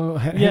Man from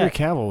U.N.C.L.E.? Yeah. Henry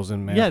Cavill was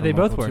in Man Yeah, from they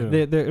both U.N.C.L.E.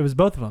 were. too. It was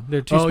both of them.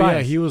 They're two Oh spies.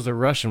 yeah, he was the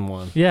Russian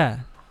one. Yeah.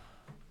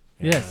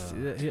 Yeah. Yes,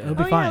 he'll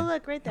be Oh fine. yeah,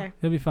 look right there.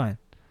 He'll be fine.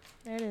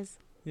 There it is.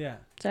 Yeah.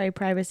 Sorry,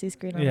 privacy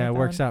screen on Yeah, my it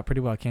works phone. out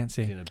pretty well. Can't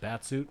see. In a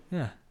bat suit.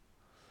 Yeah.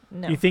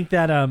 No. You think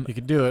that He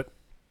could do it.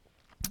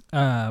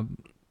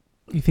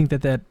 you think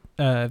that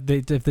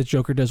if the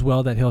Joker does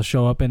well, that he'll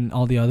show up in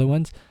all the other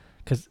ones?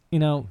 Because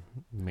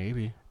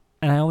Maybe.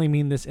 and I only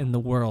mean this in the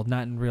world,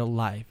 not in real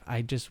life.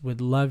 I just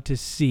would love to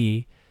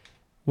see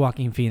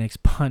Joaquin Phoenix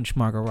punch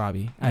Margot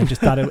Robbie. I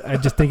just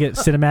think it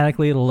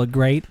cinematically it'll look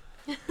great.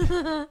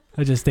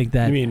 I just think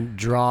that. You mean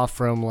draw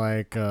from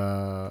like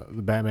the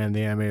Batman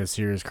the Animated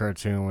Series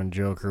cartoon when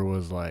Joker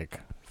was like,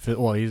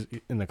 well, he's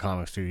in the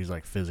comics too. He's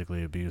like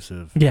physically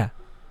abusive. Yeah,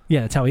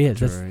 that's how he is.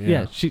 Sure,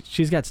 Yeah,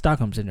 she's got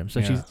Stockholm syndrome,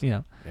 so she's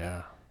Yeah.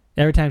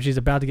 every time she's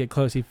about to get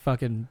close, he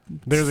fucking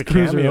There's a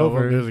screws her cameo.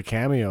 over. There's a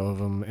cameo of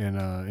him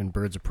in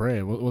Birds of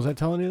Prey. Was I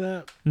telling you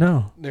that?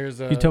 No, There's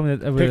you told me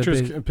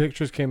that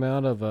pictures came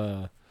out of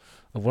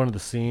one of the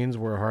scenes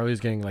where Harley's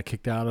getting like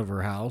kicked out of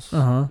her house.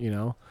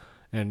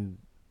 And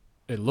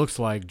it looks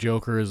like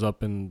Joker is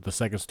up in the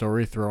second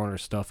story throwing her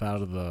stuff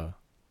out of the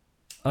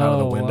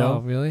window. Wow,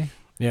 really?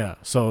 Yeah,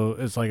 so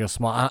it's like a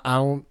small. I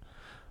don't.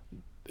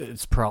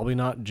 It's probably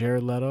not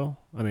Jared Leto.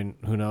 I mean,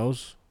 who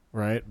knows,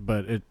 right?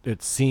 But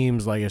it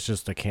seems like it's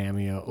just a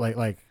cameo.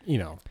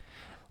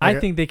 I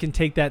think they can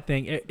take that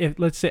thing. If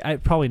let's say,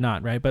 probably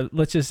not, right? But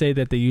let's just say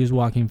that they use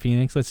Joaquin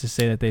Phoenix. Let's just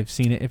say that they've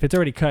seen it. If it's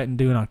already cut and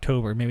due in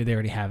October, maybe they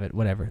already have it.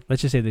 Whatever.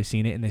 Let's just say they've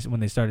seen it, and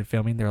when they started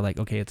filming, they were like,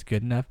 okay, it's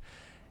good enough,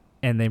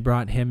 and they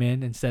brought him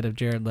in instead of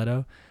Jared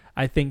Leto.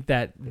 I think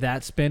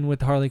that spin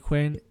with Harley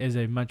Quinn is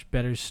a much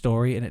better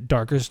story and a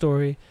darker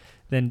story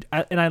than.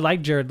 And I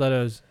like Jared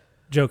Leto's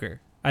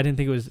Joker. I didn't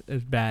think it was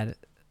as bad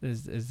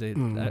as they.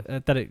 I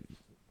thought it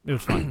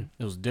was fine.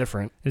 It was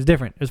different. It was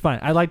different. It was fine.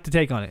 I liked the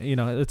take on it.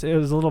 It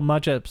was a little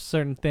much at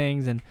certain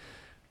things, and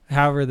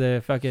however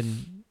the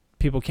fucking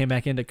people came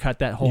back in to cut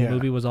that whole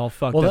movie was all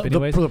fucked up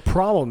anyways. The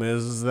problem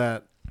is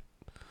that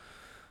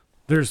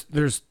there's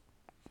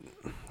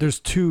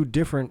two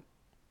different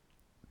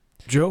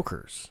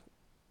Jokers.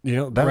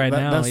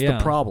 That's the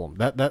problem.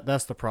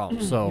 That's the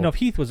problem. So if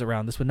Heath was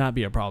around, this would not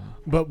be a problem.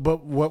 But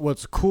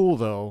what's cool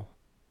though,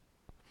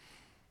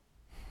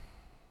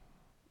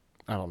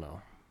 I don't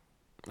know.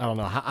 I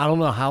don't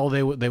know how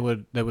they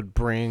would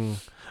bring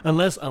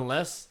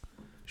unless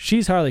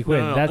she's Harley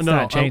Quinn. That's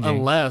not changing.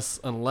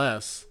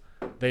 Unless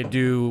they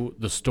do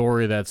the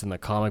story that's in the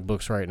comic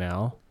books right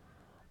now,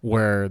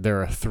 where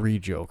there are 3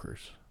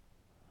 Jokers,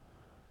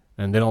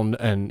 and they don't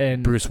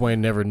and Bruce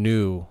Wayne never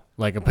knew.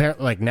 Like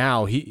apparently, like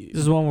now this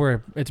is one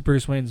where it's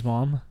Bruce Wayne's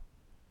mom.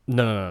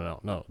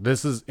 No.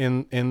 This is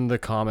in the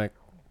comic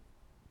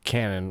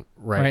canon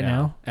right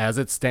now, as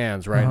it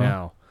stands right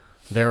now.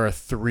 There are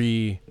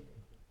 3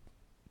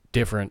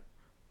 different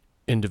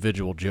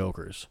individual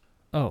Jokers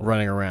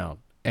running around,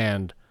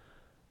 and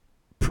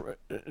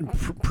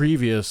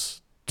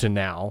previous to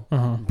now,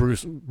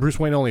 Bruce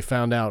Wayne only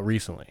found out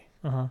recently.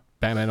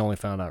 Batman only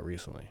found out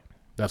recently.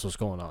 That's what's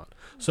going on.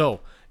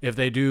 So if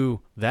they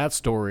do that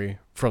story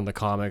from the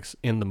comics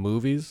in the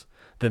movies,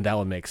 then that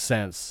would make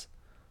sense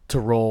to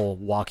roll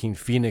Joaquin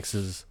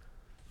Phoenix's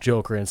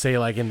Joker and say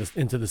like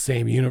into the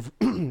same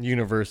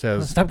universe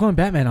as Stop going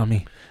Batman on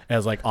me.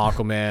 As like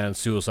Aquaman,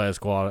 Suicide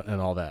Squad,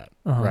 and all that,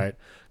 right?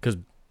 Because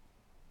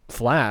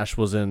Flash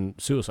was in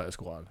Suicide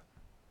Squad.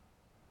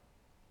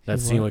 That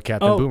scene with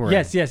Captain Boomerang.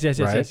 Yes.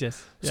 Right? Yeah.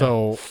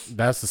 So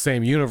that's the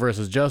same universe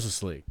as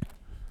Justice League,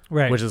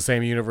 right? Which is the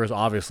same universe,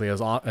 obviously, as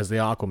the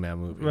Aquaman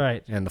movie,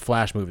 right? And the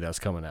Flash movie that's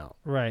coming out,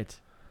 right?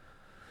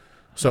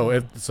 So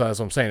that's what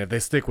I'm saying. If they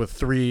stick with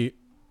three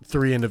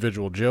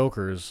individual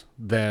Jokers,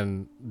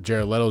 then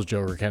Jared Leto's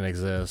Joker can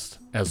exist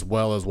as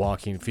well as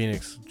Joaquin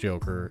Phoenix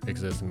Joker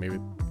exists, and maybe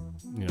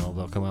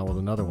they'll come out with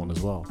another one as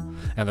well.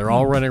 And they're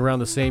all running around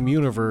the same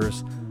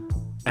universe,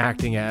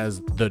 acting as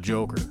the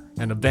Joker,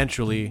 and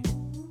eventually,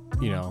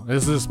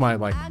 this is my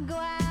like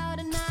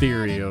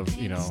theory of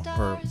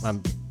or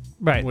I'm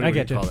right. What I do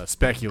get you call you. that?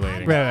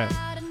 Speculating. Right.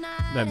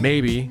 That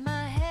maybe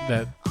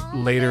that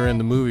later in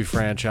the movie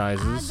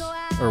franchises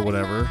or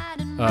whatever,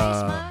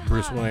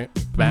 Bruce Wayne,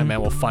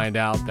 Batman will find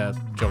out that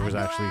Joker's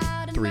actually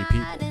 3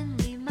 people.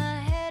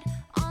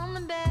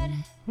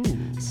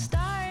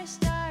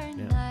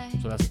 Yeah.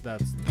 So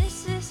that's.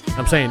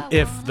 I'm saying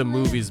if the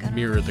movies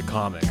mirror the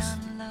comics,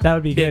 that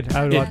would be good.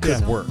 It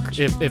could work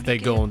if they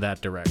go in that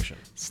direction.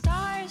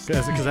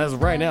 Because as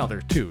of right now, there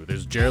are 2.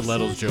 There's Jared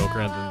Leto's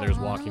Joker, and then there's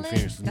Joaquin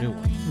Phoenix's new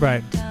one.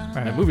 Right.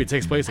 That movie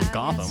takes place in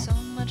Gotham.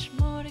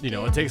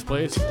 It takes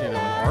place in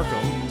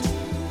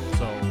Arkham.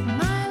 So.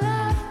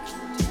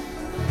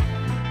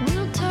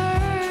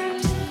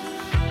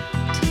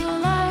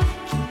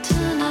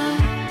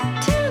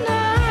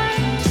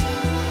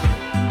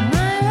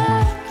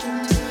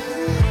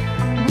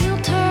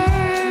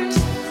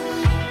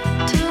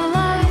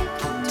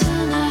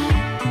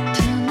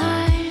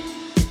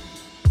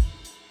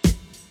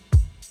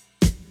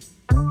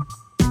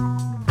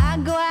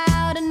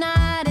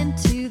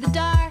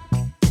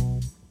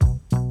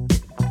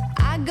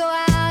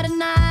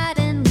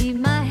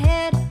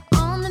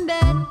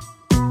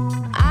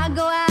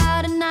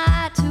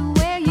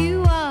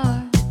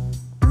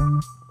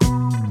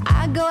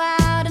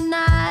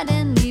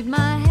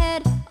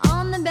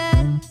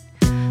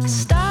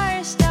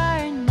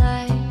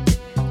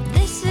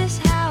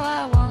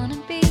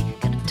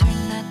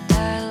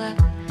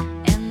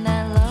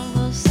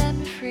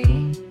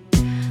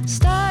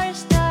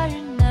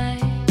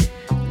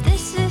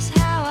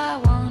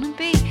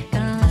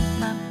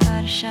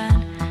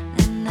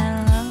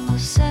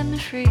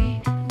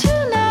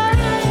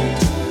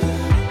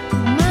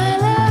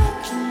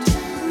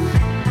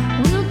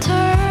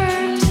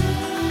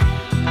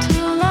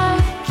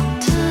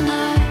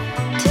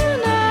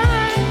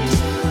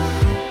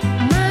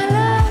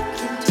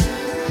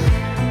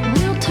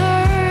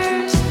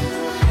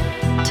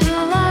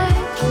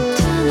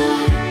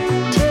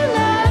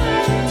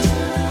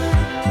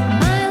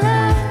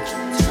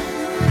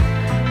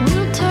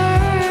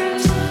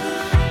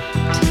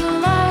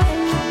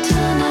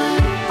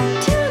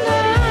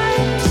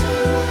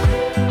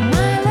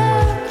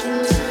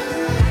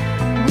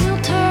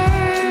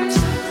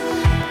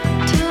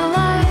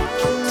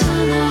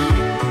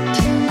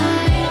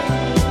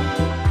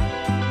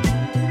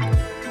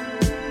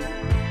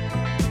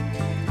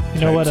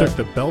 I took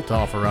the belt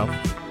off from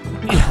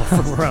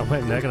around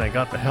my neck and I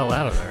got the hell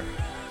out of there.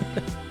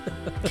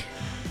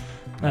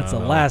 That's the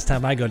last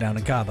time I go down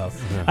to Cabo.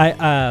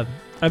 Yeah.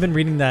 I've been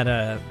reading that.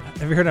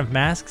 Have you heard of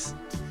Masks?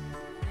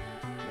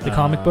 The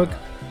comic book?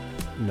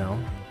 No.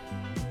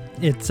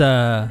 It's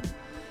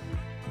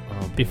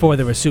before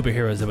there were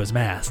superheroes, there was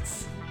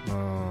masks.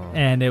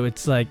 And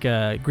it's like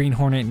Green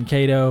Hornet and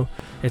Kato.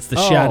 It's the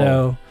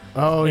Shadow.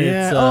 Oh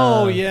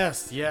yeah.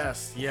 Yes.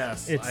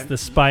 It's the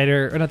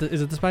Spider. Or not?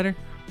 Is it the Spider?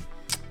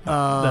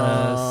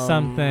 The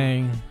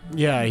something.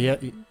 Yeah.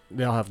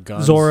 They all have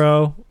guns.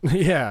 Zorro.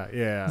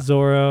 yeah.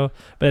 Zorro.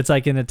 But it's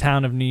like in the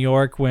town of New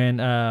York when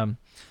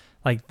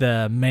like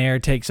the mayor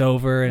takes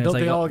over and don't it's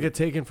like they all get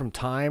taken from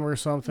time or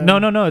something?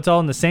 No. It's all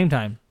in the same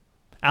time.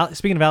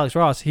 Speaking of Alex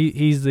Ross,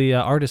 he's the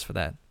artist for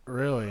that.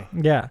 Really?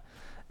 Yeah.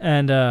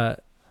 And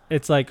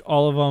it's like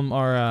all of them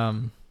are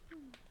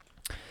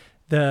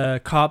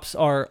the cops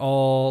are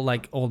all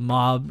like old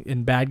mob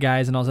and bad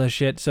guys and all that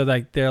shit. So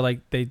like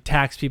they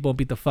tax people,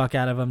 beat the fuck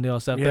out of them, do all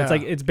stuff. Yeah.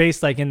 But it's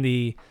based like in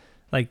the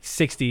like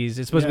 60s.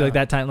 It's supposed to be like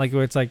that time, like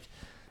where it's like,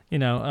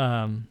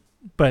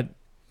 but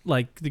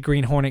like the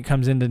Green Hornet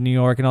comes into New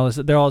York and all this.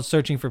 They're all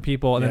searching for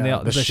people, and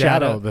then the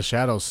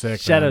Shadow's sick.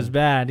 Shadow's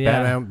bad.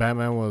 Yeah.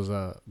 Batman was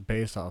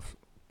based off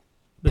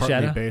the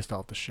Shadow. Based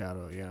off the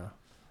Shadow. Yeah.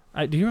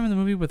 Do you remember the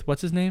movie with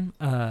what's his name?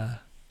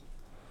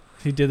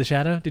 He did the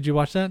Shadow. Did you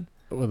watch that?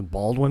 With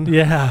Baldwin?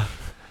 Yeah.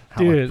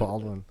 Dude,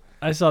 Baldwin.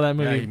 I saw that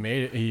movie. Yeah, he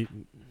made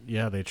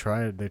it. They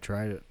tried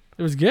it.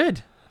 It was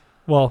good.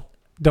 Well,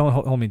 don't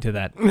hold me to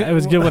that. It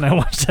was good when I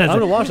watched that. I'm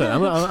gonna watch that.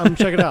 I'm gonna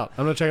check it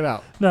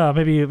out. No,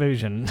 maybe you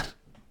shouldn't.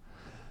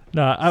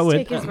 No, I would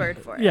take his word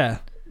for it. Yeah.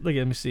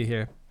 Let me see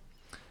here.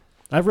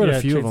 I've read a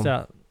few of them.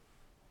 Out.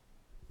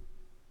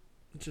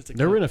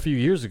 They were in a few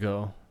years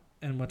ago.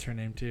 And what's her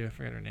name too? I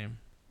forgot her name.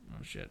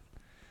 Oh shit.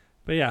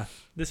 But yeah,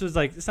 this was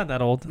like it's not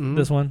that old. Mm-hmm.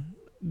 This one.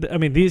 I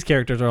mean, these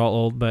characters are all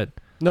old, but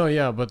no,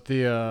 yeah, but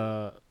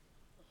the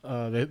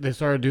they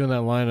started doing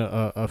that line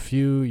a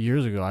few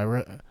years ago. I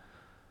read.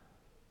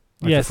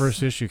 Yes. The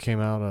first issue came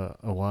out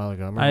a while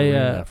ago. I remember reading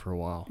that for a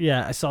while.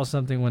 Yeah, I saw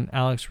something when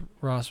Alex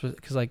Ross was,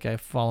 because like I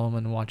follow him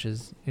and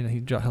watches,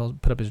 he'll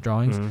put up his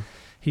drawings. Mm-hmm.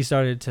 He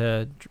started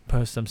to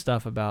post some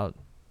stuff about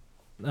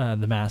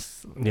the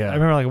masks. Yeah, I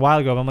remember like a while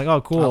ago. But I'm like, oh,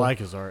 cool. I like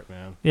his art,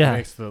 man. Yeah, he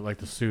makes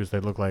the suits. They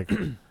look like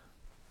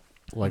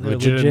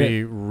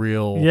legitimately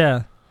real.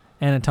 Yeah,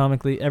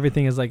 anatomically,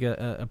 everything is like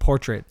a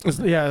portrait.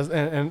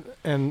 Yeah,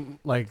 and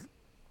like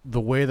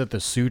the way that the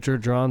suits are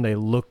drawn, they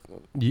look.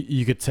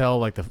 You could tell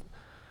like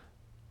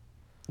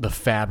the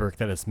fabric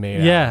that it's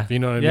made out of. You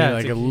know what I mean?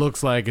 Like it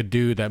looks like a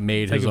dude that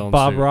made his own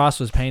Bob suit. Ross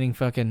was painting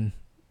fucking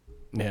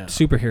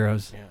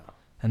superheroes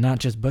and not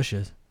just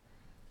bushes.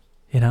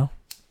 You know?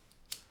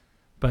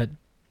 But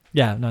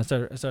yeah, no, I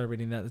started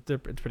reading that.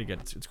 It's pretty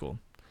good. It's cool.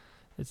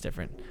 It's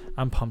different.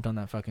 I'm pumped on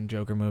that fucking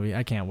Joker movie.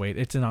 I can't wait.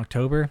 It's in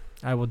October.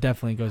 I will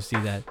definitely go see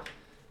that.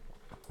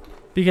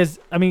 Because,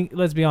 I mean,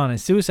 let's be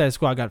honest. Suicide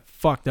Squad got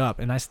fucked up,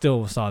 and I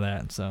still saw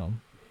that, so...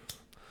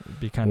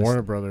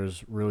 Warner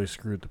Brothers really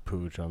screwed the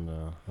pooch on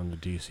the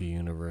DC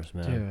universe,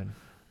 man. Dude.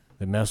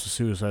 They messed with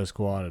Suicide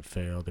Squad, it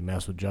failed. They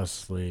messed with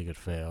Justice League, it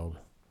failed.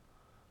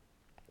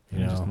 You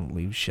know, just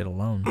leave shit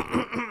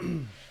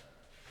alone.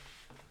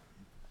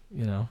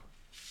 You know,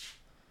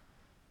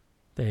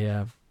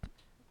 they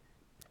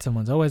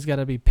someone's always got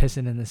to be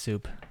pissing in the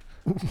soup.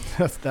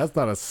 that's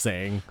not a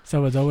saying.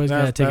 Someone's always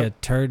got to take a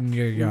turd in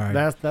your yard.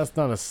 That's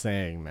not a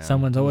saying, man.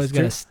 Someone's always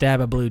got to stab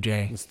a blue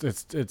jay.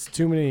 It's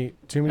too many.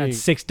 That's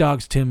 6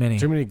 dogs too many.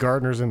 Too many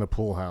gardeners in the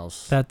pool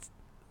house.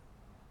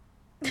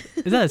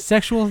 Is that a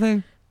sexual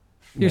thing?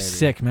 You're Maybe.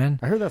 sick, man.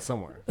 I heard that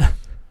somewhere.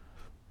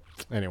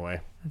 Anyway,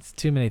 that's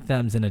too many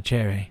thumbs in a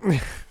cherry.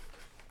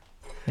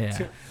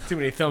 Yeah. Too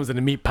many thumbs in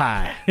a meat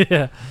pie.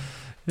 Yeah.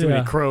 Too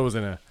many crows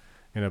in a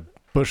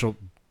bushel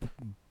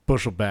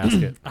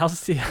basket. I'll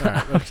see.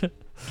 Right.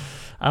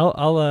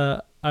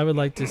 I would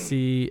like to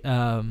see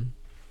the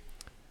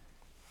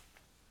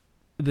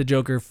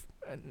Joker.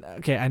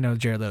 Okay, I know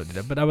Jared Leto did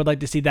it, but I would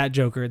like to see that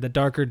Joker, the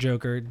darker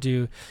Joker,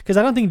 do, because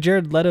I don't think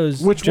Jared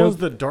Leto's Which one's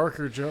the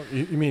darker Joker?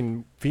 You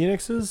mean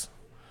Phoenix's?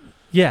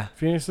 Yeah,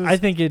 Phoenix's. I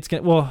think it's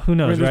gonna. Well, who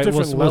knows, right?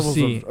 We'll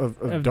see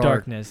of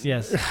darkness.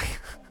 Yes.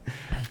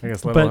 I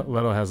guess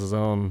Leto has his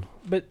own.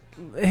 But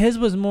his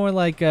was more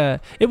like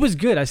it was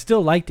good. I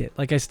still liked it.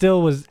 Like I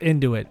still was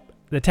into it.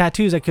 The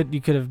tattoos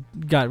you could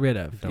have got rid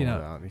of. You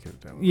know.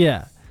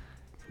 Yeah.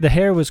 The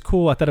hair was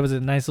cool. I thought it was a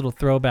nice little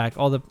throwback.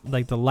 All the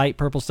light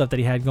purple stuff that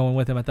he had going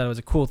with him, I thought it was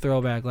a cool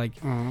throwback. Like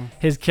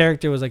his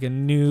character was like a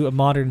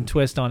modern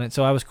twist on it.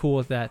 So I was cool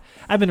with that.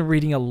 I've been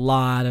reading a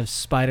lot of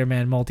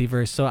Spider-Man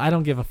multiverse, so I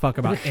don't give a fuck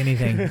about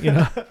anything, you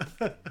know.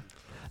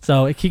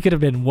 So he could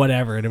have been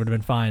whatever, and it would have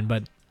been fine.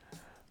 But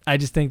I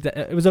just think that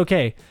it was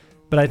okay.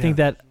 But I think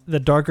that the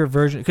darker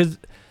version, because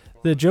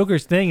the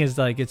Joker's thing is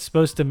like it's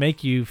supposed to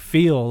make you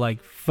feel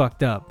like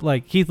fucked up.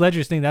 Like Heath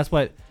Ledger's thing, that's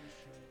what.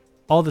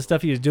 All the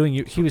stuff he was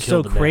doing, he was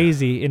so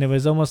crazy, and it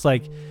was almost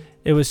like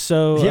it was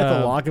so. He had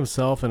to lock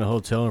himself in a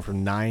hotel room for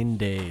 9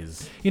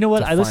 days. You know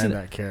what? I listened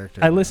that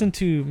character. I listened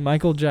to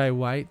Michael Jai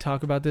White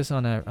talk about this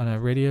on a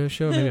radio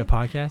show, maybe a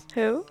podcast.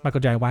 Who?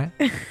 Michael Jai White.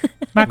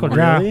 Michael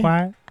Jai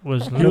White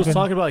was. He was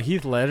talking about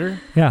Heath Ledger.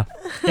 Yeah,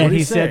 and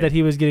he said that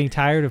he was getting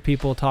tired of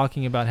people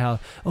talking about how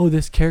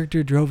this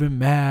character drove him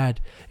mad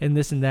and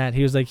this and that.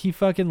 He was like he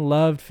fucking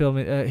loved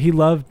filming. He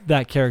loved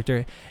that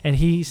character, and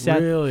he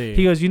said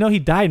he goes, he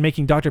died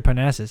making Dr.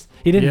 Parnassus.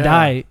 He didn't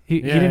die.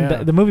 He didn't.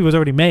 Die. The movie was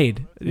already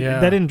made. Yeah.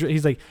 That didn't.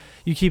 He's like.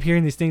 You keep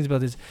hearing these things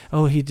about this.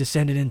 Oh, he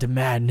descended into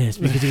madness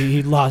because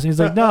he lost. And he's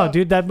like, no,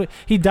 dude,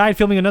 he died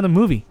filming another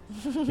movie.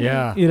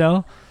 Yeah, you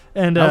know,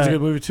 and that was a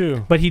good movie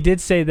too. But he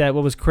did say that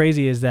what was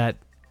crazy is that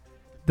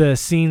the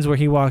scenes where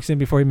he walks in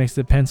before he makes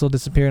the pencil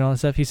disappear and all that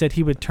stuff. He said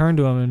he would turn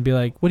to him and be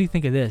like, "What do you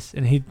think of this?"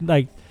 And he'd be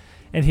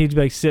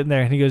like sitting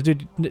there and he goes,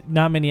 "Dude,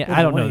 not many.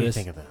 I don't know this.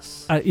 What do you think of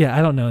this?"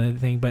 I don't know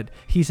anything. But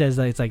he says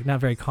that it's like not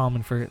very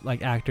common for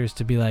like actors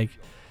to be like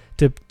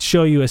to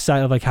show you a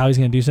side of like how he's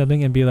gonna do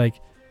something and be like.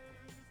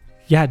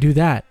 Yeah, do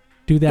that,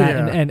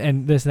 yeah.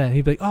 and this and that. And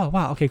he'd be like, oh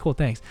wow, okay, cool,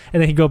 thanks.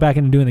 And then he'd go back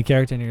into doing the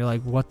character, and you're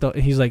like, what the?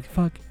 He's like,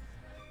 fuck.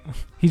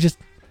 This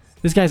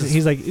guy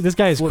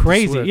is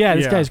crazy. Yeah,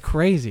 this guy's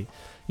crazy.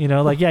 You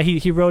know, like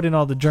he wrote in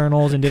all the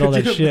journals and did all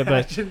that shit.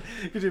 But do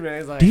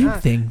you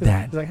think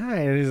that? He's like, hi,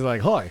 and he's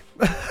like, hi.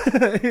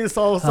 He's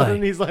all of a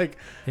sudden he's like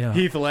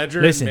Heath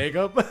Ledger in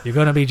makeup. You're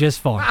gonna be just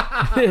fine.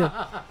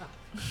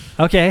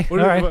 Okay, all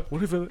right.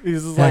 What if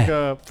he's just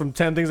like from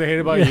 10 Things I Hate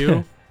About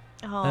You?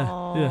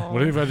 Oh.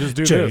 What if I just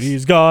do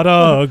He's got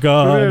a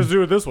gun. What if I just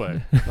do it this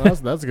way? Well,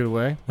 that's a good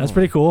way. That's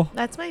pretty cool.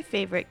 That's my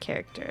favorite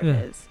character of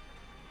his.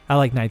 I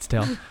like Knight's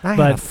Tale. I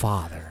had a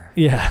father.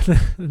 Yeah.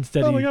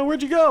 Instead oh my God,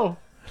 where'd you go?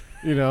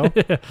 You know?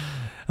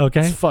 Okay.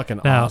 It's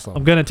fucking now, awesome.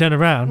 I'm going to turn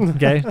around,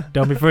 okay?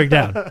 Don't be freaked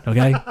out,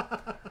 okay?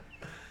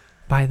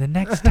 By the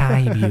next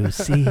time you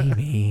see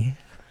me.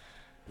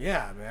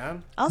 Yeah,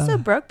 man. Also,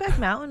 Brokeback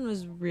Mountain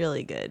was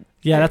really good.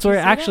 Yeah, that's where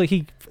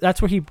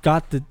he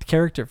got the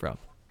character from.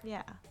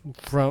 Yeah.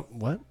 From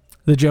what?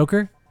 The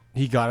Joker?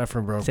 He got it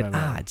from He said, Brokeback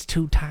Mountain. it's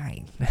too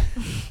tight.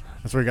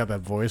 That's where he got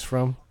that voice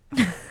from.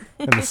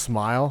 And the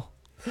smile.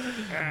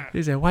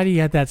 He said, why do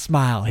you have that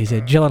smile? He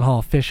said,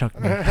 Gyllenhaal fish hooked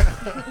me.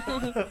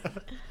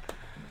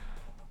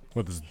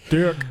 With his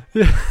dick.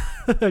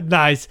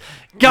 Nice.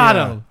 Got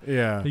him.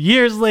 Yeah.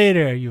 Years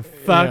later, you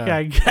fuck. Yeah.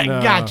 I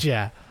No.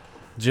 gotcha.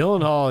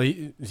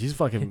 Gyllenhaal, he's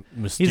fucking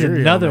Mysterio. He's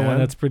another one man.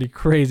 that's pretty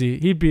crazy.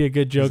 He'd be a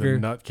good He's Joker. a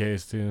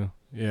nutcase, too.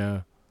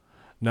 Yeah.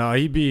 No,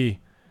 he'd be...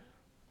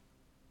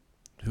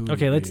 Who would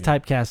Okay, he let's be?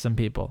 typecast some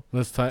people.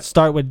 Let's type...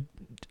 Start with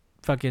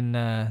fucking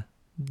the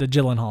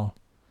Gyllenhaal.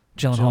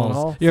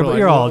 Gyllenhaal? You're, For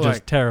you're all like-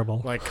 just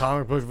terrible. Like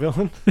comic book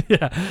villain?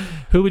 Yeah.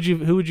 Who would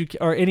you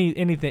or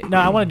anything? No,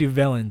 I want to do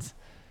villains.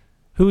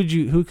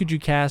 Who could you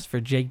cast for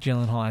Jake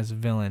Gyllenhaal as a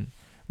villain?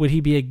 Would he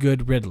be a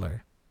good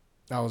Riddler?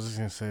 I was just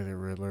going to say the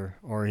Riddler.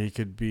 Or he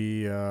could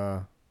be...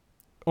 Or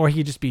he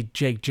could just be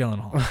Jake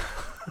Gyllenhaal.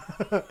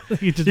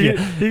 he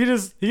could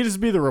just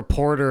be the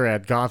reporter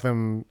at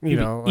Gotham, you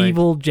know. Like,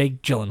 evil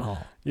Jake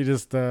Gyllenhaal. You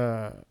just...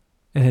 And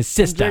his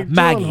sister, Jake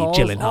Maggie Gyllenhaal's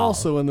Gyllenhaal.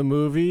 also in the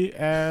movie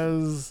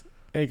as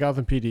a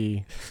Gotham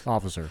PD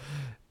officer.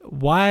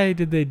 Why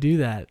did they do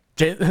that?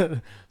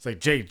 It's like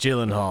Jake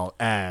Gyllenhaal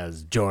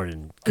as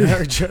Jordan.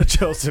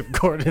 Joseph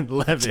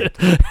Gordon-Levitt.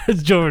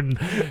 It's Jordan.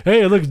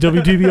 Hey, look,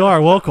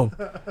 WDVR. Welcome.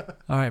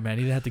 All right, man.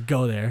 You didn't have to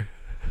go there.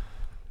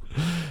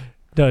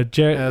 No,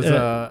 Jared. As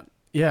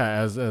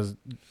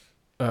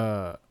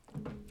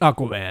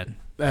Aquaman.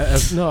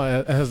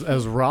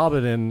 As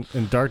Robin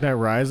in Dark Knight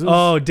Rises.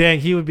 Oh dang,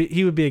 he would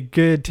be a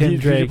good Tim He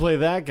Drake. could play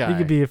that guy. He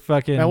could be a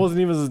fucking. That wasn't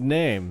even his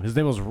name. His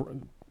name was what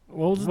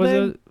was his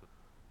name?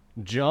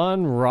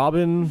 John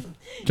Robin.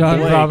 John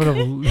Blake. Robin of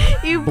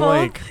You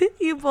Blake.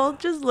 you both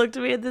just looked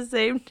at me at the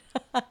same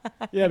time.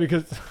 Yeah,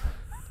 because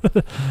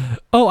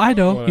Oh, I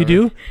know. Whatever. You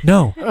do?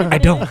 No, I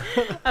don't.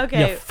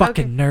 Okay. You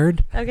fucking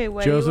nerd. Okay,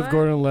 what do you Joseph want?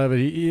 Gordon-Levitt.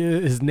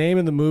 His name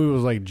in the movie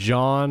was like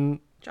John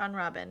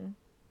Robin.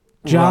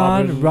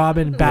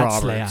 Robin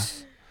Batslayer.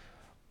 Roberts.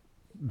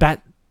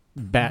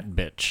 Bat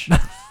bitch.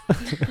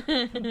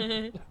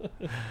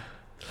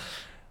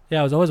 Yeah,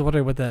 I was always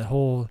wondering what that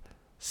whole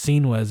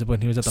scene was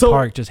when he was at the So-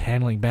 park just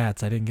handling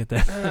bats. I didn't get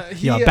that.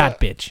 Bat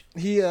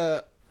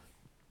bitch.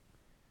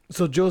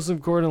 So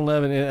Joseph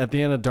Gordon-Levitt at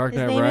the end of Dark His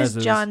Knight name Rises.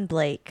 is John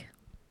Blake.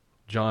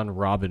 John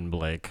Robin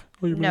Blake.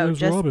 Oh, your No, name is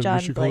just Robin. John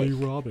We should call you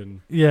Blake.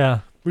 Robin. Yeah.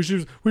 We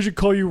should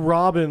call you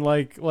Robin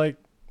like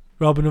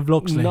Robin of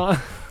Locksley. not.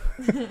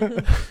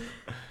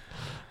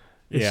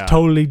 It's Yeah.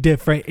 totally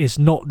different. It's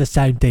not the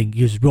same thing.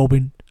 He's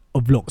Robin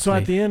of Locksley. So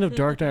at the end of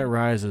Dark Knight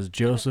Rises,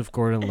 Joseph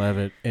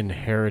Gordon-Levitt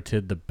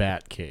inherited the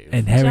Batcave.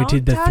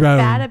 Inherited Don't the talk throne.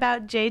 bad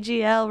about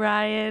JGL,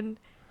 Ryan.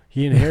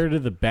 He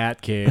inherited the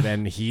Batcave,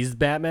 and he's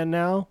Batman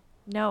now.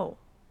 No.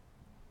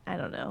 I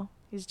don't know.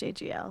 He's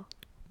JGL.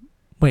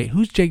 Wait,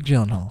 who's Jake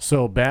Gyllenhaal?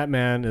 So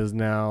Batman is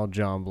now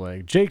John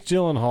Blake. Jake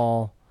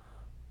Gyllenhaal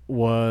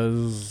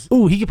was.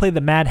 Ooh, he could play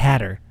the Mad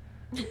Hatter.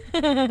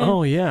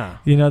 Oh yeah,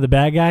 You know the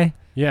bad guy?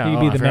 yeah. He could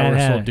Oh, be I the forgot Mad we're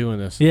Hatter. still doing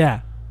this.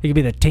 Yeah. He could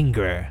be the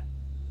Tinkerer.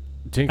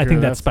 Tinker, I think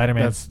that's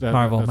Spider-Man. that-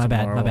 Marvel. that's My a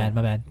bad. Marvel.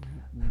 My bad.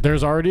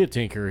 There's already a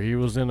Tinker. He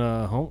was in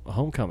a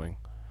Homecoming.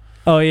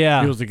 Oh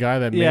yeah. He was the guy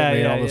that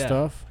made all the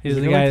stuff. He's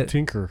the like, I guy like the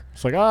Tinker.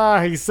 It's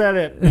like, he said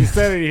it. He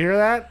said it. You hear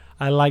that?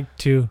 I like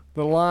to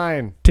The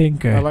line.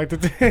 tinker. I like the.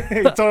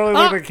 He totally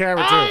looked at the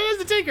camera too. he's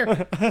the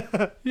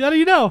tinker. How do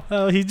you know?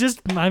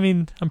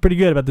 I'm pretty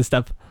good about this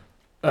stuff.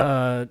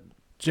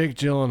 Jake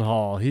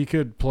Gyllenhaal. He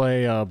could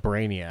play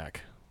Brainiac.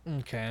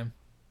 Okay.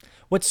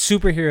 What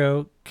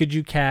superhero could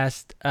you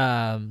cast?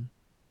 Oh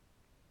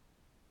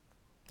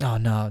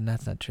no,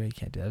 that's not true. You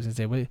can't do that. I was gonna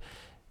say, wait,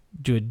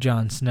 do a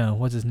Jon Snow.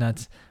 What's his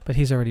nuts? But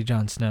he's already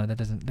Jon Snow. That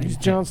doesn't. He's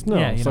Jon Snow.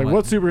 Yeah, It's you know like,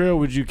 what superhero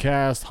would you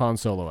cast Han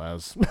Solo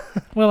as?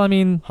 Well, I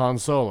mean, Han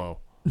Solo.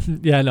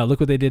 yeah, no. Look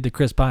what they did to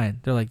Chris Pine.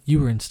 They're like, you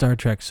were in Star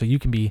Trek, so you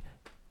can be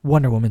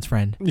Wonder Woman's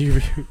friend. You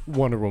could be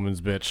Wonder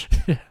Woman's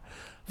bitch.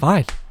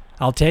 Fine,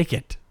 I'll take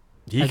it.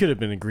 He could have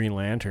been a Green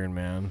Lantern,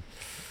 man.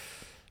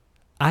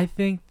 I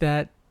think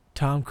that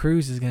Tom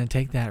Cruise is gonna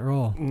take that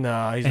role.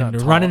 No, he's and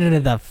not. run it tall. into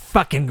the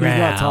fucking ground.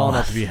 He's not tall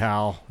enough to be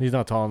Hal. He's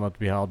not tall enough to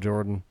be Hal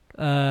Jordan.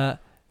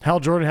 Hal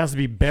Jordan has to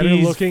be better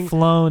he's looking.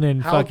 Flown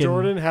in Hal fucking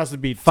Jordan has to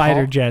be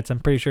fighter tall. jets. I'm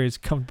pretty sure he's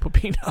comfortable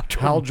being Hal Jordan.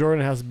 Hal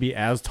Jordan has to be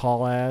as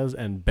tall as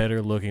and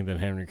better looking than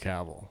Henry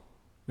Cavill,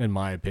 in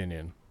my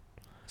opinion.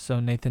 So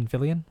Nathan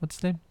Fillion, what's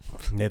his name?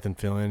 Nathan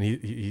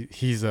Fillion.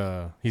 He's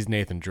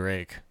Nathan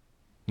Drake.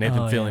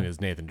 Nathan Fillion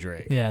is Nathan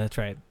Drake. Yeah, that's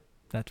right.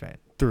 That's right.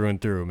 Through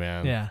and through,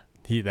 man. Yeah.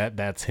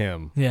 That's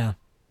him. Yeah.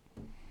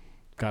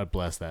 God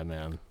bless that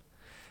man.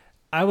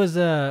 I was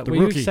were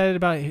you rookie. excited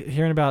about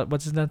hearing about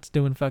what's his nuts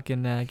doing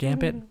fucking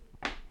Gambit?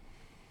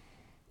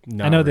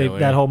 Not I know really.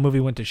 that whole movie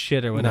went to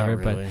shit or whatever,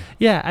 Not really. but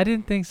yeah, I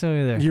didn't think so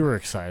either. You were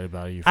excited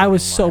about it. You I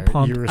was fucking so liar.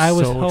 pumped. You were I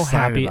was so so excited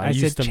happy. about it. I You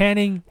said, used to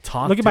Channing,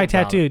 talk look at my about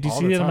tattoo. it Do you all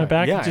see the it on my time.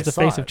 back? Yeah, It's just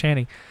I a face saw of it.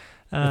 Channing.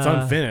 It's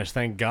unfinished,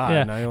 thank God.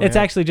 Yeah. And I only It's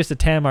have- actually just a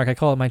tan mark. I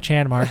call it my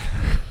Chan mark.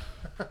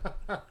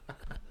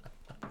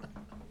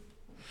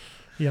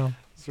 Yeah.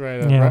 It's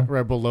right, Yeah.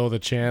 right below the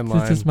Chan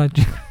line. This is my.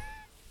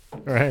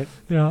 Right?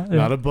 Yeah,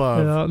 Not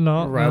above. Yeah,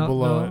 no, right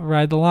below it.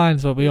 Ride the line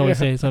is what we always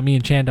say. So me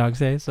and Chandog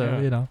say.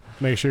 So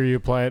make sure you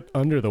apply it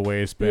under the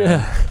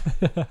waistband.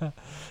 Yeah.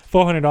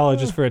 $400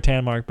 just for a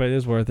tan mark, but it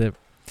is worth it.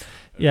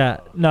 Yeah.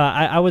 No,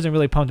 I wasn't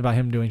really pumped about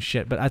him doing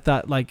shit, but I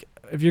thought like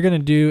if you're gonna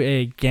do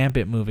a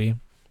Gambit movie,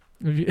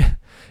 if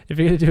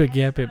you're gonna do a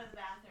Gambit,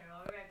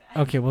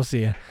 okay, we'll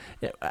see you.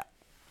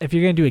 If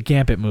you're gonna do a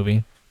Gambit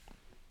movie,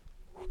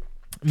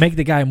 make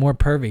the guy more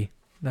pervy.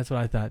 That's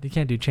what I thought. You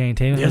can't do Channing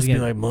Tatum. He has to be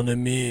like Mon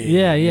Ami.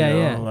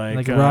 Yeah,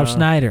 like Rob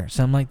Schneider,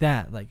 something like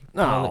that. Like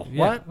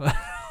what?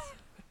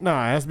 No,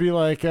 it has to be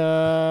like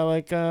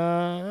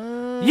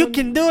you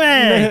can do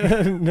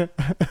it.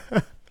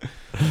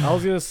 I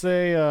was gonna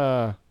say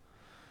I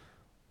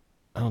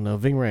don't know,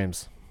 Ving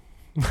Rhames.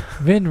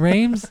 Vin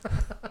Rhames?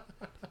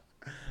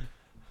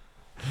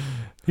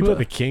 He put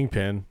the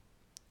Kingpin,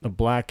 the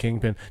Black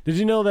Kingpin. Did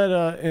you know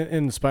that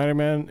in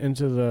Spider-Man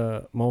Into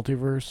the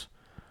Multiverse,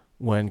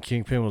 when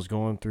Kingpin was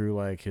going through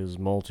like his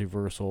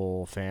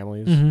multiversal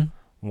families,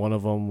 one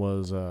of them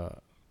was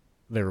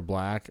they were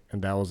black,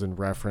 and that was in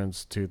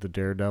reference to the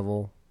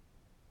Daredevil.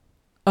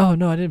 Oh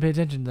no, I didn't pay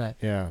attention to that.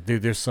 Yeah,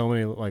 dude, there's so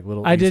many like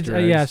little. I Easter did.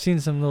 eggs. Yeah, I've seen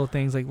some little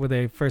things like where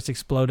they first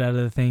explode out of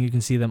the thing. You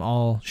can see them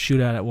all shoot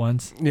out at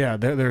once. Yeah,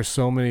 there's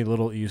so many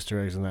little Easter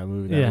eggs in that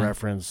movie that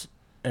reference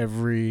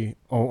every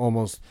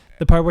almost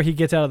the part where he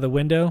gets out of the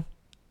window,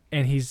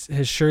 and his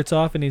shirt's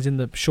off and he's in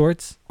the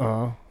shorts.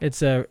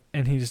 It's and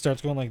he just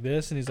starts going like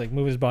this, and he's like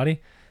moving his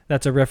body.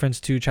 That's a reference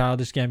to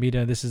Childish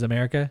Gambino. This is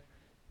America.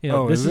 You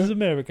know, this is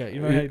America. You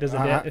know how he does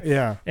it?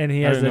 Yeah. And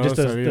he has just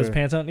those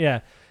pants on.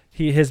 Yeah.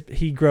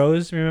 He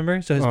grows,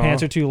 remember? So his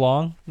pants are too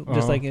long,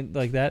 just like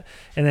that.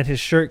 And then his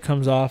shirt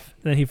comes off.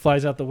 And then he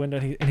flies out the window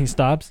and he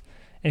stops.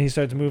 And he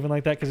starts moving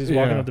like that because he's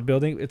walking up the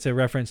building. It's a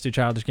reference to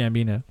Childish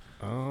Gambino.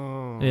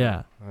 Oh.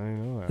 Yeah. I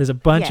know that. There's a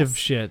bunch of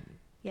shit.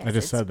 Yes, I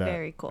just said that.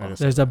 Very cool.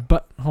 There's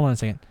hold on a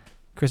second.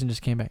 Kristen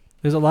just came back.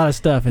 There's a lot of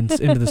stuff in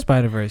Into the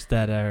Spider-Verse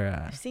that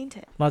are... I've seen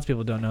it. Lots of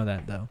people don't know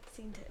that, though.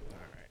 Seen it.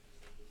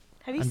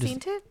 Have you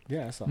seen it?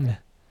 Yeah, I saw it.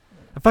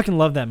 I fucking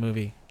love that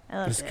movie.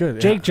 It's good.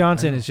 Jake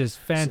Johnson is just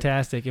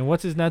fantastic. And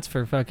what's his nuts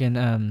for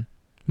fucking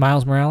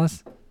Miles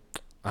Morales?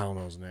 I don't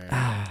know his name.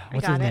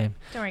 What's his name?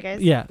 Don't worry,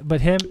 guys. Yeah,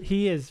 but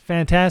he is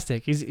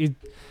fantastic. He's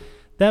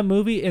that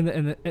movie.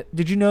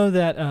 Did you know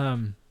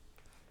that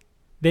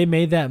they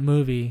made that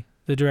movie?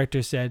 The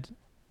director said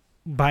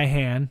by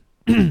hand.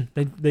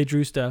 they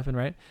drew stuff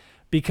and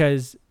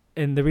because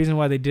the reason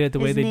why they did it the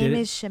way they did it.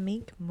 His name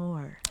is Shameik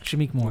Moore.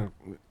 Shameik Moore,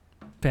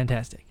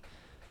 fantastic.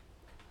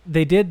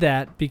 They did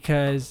that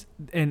because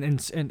and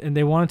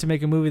they wanted to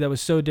make a movie that was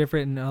so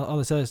different and all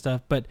this other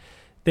stuff, but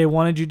they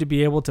wanted you to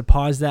be able to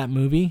pause that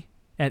movie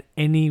at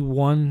any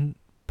one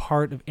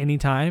part of any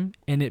time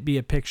and it be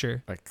a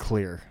picture. Like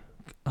clear.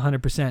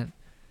 100%.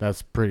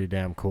 That's pretty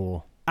damn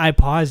cool. I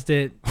paused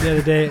it the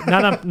other day.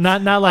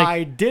 Not like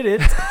I did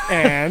it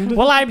and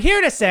well, I'm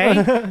here to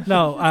say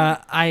no.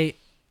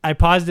 I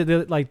paused it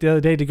the other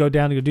day to go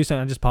down to go do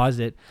something. I just paused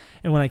it,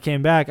 and when I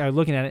came back, I was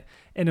looking at it,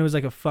 and it was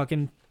like a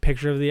fucking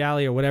picture of the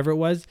alley or whatever it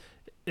was.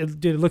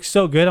 It looks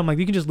so good. I'm like,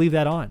 you can just leave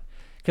that on,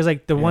 because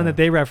like the one that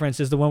they reference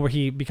is the one where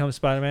he becomes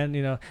Spider-Man.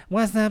 You know,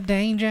 what's up,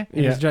 danger?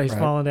 And he's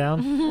falling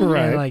down.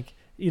 Right. And like,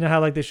 you know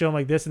how like they show him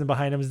like this, and then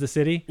behind him is the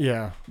city.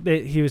 Yeah.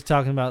 He was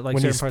talking about like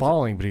when certain he's parts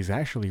falling, but he's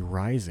actually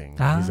rising.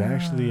 He's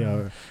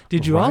actually.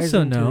 Did you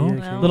also know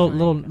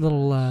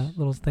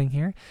little thing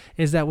here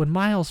is that when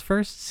Miles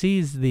first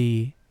sees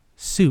the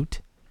suit,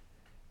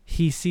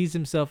 he sees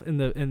himself in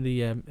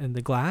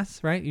the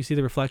glass, right? You see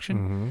the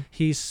reflection.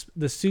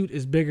 The suit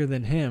is bigger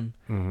than him,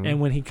 and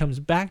when he comes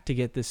back to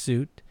get the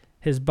suit,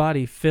 his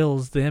body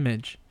fills the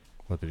image.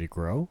 What, did he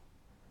grow?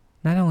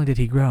 Not only did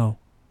he grow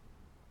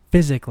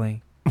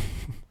physically,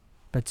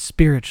 but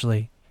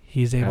spiritually,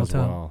 he's able to.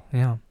 Well.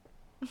 Yeah,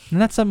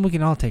 and that's something we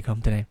can all take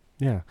home today.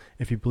 Yeah,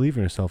 if you believe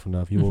in yourself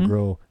enough, you will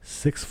grow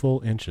 6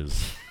 full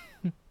inches.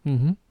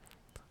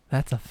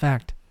 That's a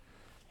fact.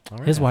 All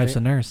right, His wife's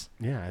a nurse.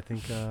 Yeah, I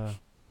think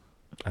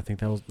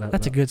that was.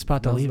 That's a good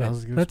spot to leave it. That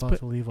was a good spot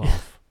to leave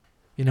off.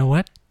 You know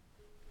what?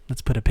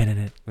 Let's put a pin in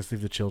it. Let's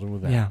leave the children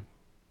with that. Yeah.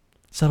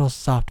 Subtle,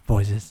 soft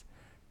voices.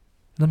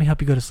 Let me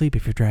help you go to sleep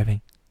if you're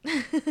driving.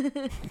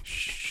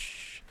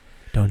 Shh.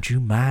 Don't you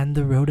mind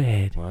the road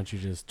ahead. Why don't you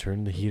just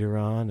turn the heater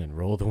on and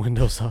roll the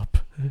windows up?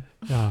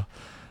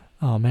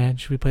 Oh man,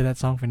 should we play that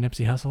song for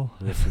Nipsey Hussle?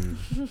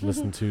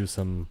 Listen to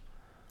some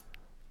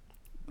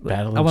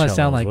battling. I want to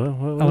sound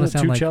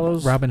like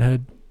cellos? Robin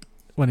Hood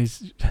when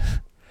he's.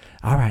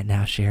 All right,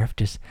 now, Sheriff,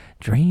 just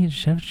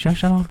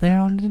shut off there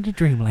on the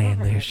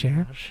dreamland, there,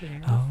 Sheriff.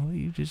 Oh,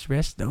 you just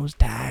rest those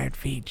tired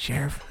feet,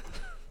 Sheriff.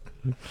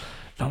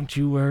 Don't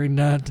you worry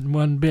nothing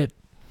one bit.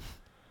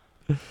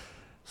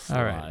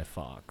 All right,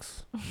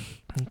 fox.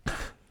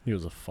 He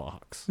was a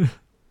fox.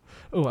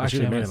 Oh,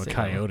 actually, I made made him a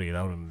coyote.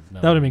 That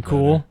would have been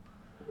cool.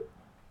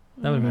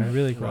 That would have been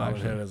really cool.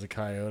 Robin Hood as a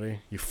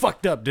coyote. You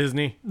fucked up,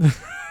 Disney.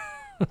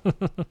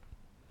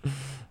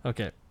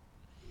 Okay.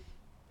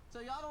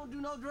 y'all don't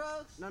do no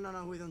drugs?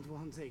 No, we don't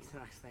take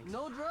drugs, thanks.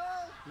 No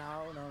drugs? No,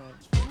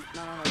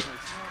 thanks.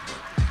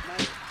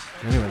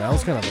 Anyway, that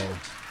was kind of a...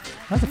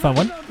 That's a fun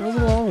one. That was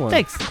a long one.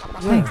 Thanks.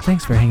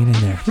 Thanks for hanging in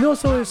there. You know,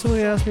 somebody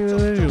asked me the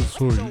other day,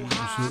 so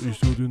you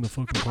still doing the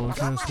fucking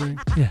podcast thing?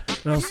 Yeah.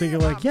 And I was thinking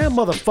like, yeah,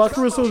 motherfucker,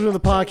 we're still doing the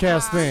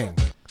podcast thing.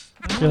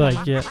 You're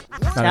like, yeah. I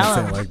didn't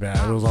say it like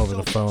that. It was over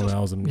the phone. I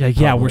was in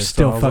yeah, we're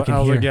still fucking I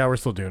was here. like, yeah, we're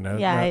still doing that.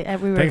 Yeah,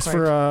 we Thanks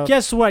record. for...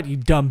 Guess what, you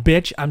dumb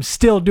bitch? I'm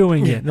still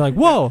doing it. They're like,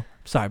 whoa.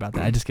 Sorry about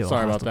that. I just get a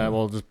Sorry little about that.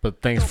 Well,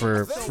 but thanks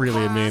for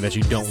freely admitting that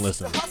you don't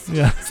listen.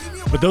 Yeah.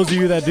 But those of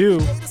you that do,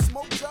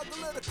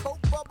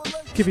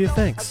 give you a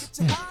thanks.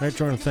 Yeah. Right,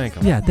 Jordan, thank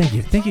them. Yeah, thank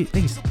you.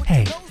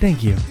 Hey,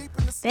 thank you.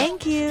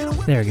 Thank you.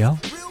 There you go.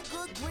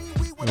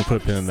 We'll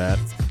put a pin in that.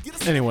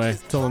 Anyway,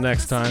 till the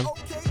next time,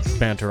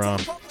 banter on.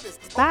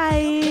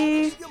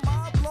 Bye.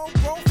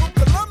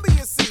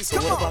 So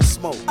what about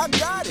smoke? I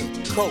got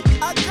it. Coke.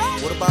 I got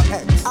it. What about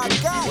X? I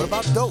got it. What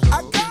about dope?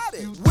 I got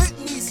it.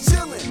 Whitney's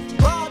chillin'.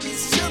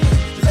 Bobby's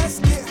chillin'. Let's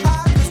get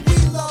high cause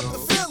we love the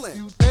feeling.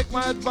 You take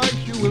my advice,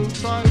 you will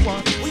try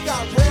one. We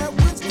got red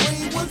ones,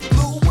 green ones,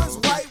 blue ones,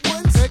 white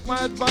ones. Take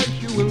my advice,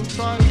 you will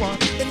try one.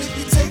 And if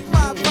you take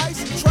my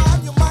advice and try,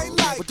 you might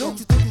like But don't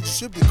you think that you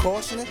should be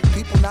cautioning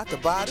people not to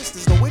buy this?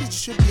 There's no way that you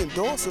should be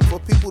endorsing for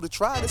people to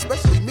try it,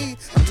 especially me.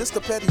 I'm just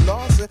a petty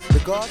Larson, the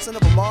godson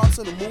of a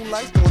Marson, the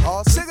moonlight's doing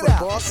awesome. Check it out.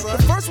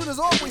 The first one is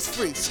always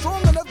free,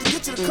 strong enough to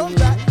get you to come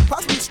back,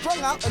 possibly strung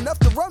out enough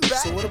to run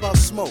back. So what about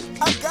smoke?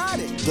 I got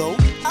it. Dope?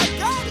 I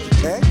got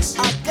it. X?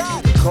 I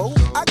got it. Coke?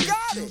 I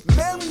got it.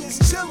 Mary's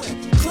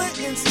chillin',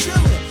 Clinton's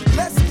chillin'.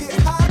 Let's get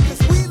high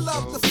cause we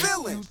love the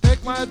feeling.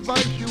 Take my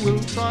advice, you will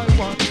try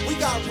one. We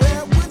got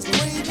red ones,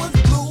 green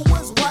ones, blue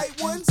ones, white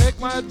ones. Take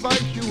my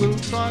advice, you will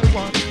try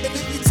one. And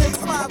if you take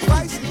my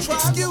advice and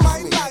try, you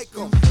might like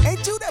them.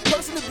 Ain't you that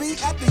person to be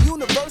at the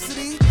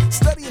university,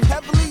 studying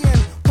heavily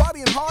and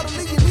partying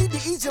heartily? You need to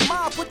ease your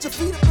mind, put your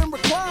feet up and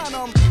recline.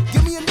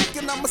 Give me a nick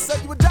and I'ma sell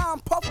you a dime,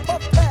 puff,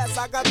 puff, pass.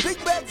 I got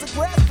big bags of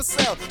grass for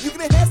sale. You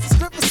can enhance the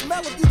strip and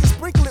smell if you just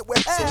sprinkle it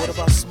with hash. So what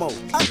about smoke?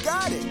 I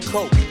got it.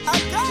 Coke? I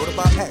got it. What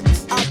about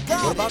X? I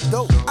got it. What about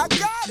dope? I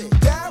got it.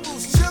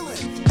 Daryl's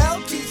chillin',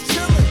 LT's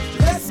chillin'.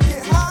 Let's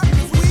get high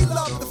cause we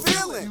love the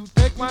feeling.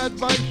 Take my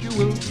advice, you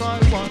will try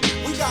one.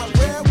 We got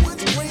red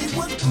ones, green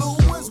ones, blue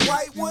ones,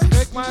 white ones.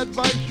 Take my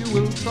advice, you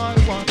will try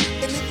one.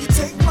 And if you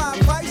take my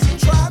advice and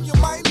try 'em, you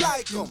might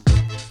like them.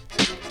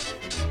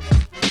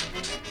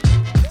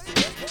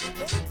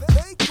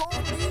 They call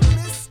me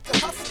Mr.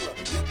 Hustler.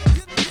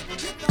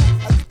 You know,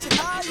 I get you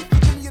high if you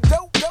give me a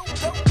dope.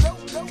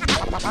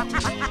 I'm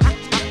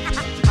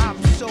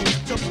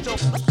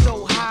so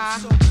high.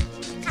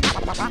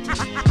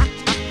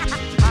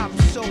 I'm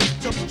so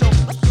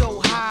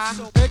high.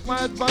 Take my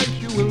advice,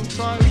 you will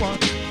try one.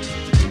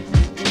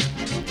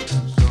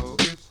 So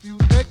if you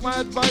take my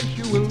advice,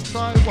 you will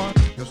try one.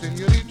 Your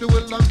senorita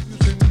will love you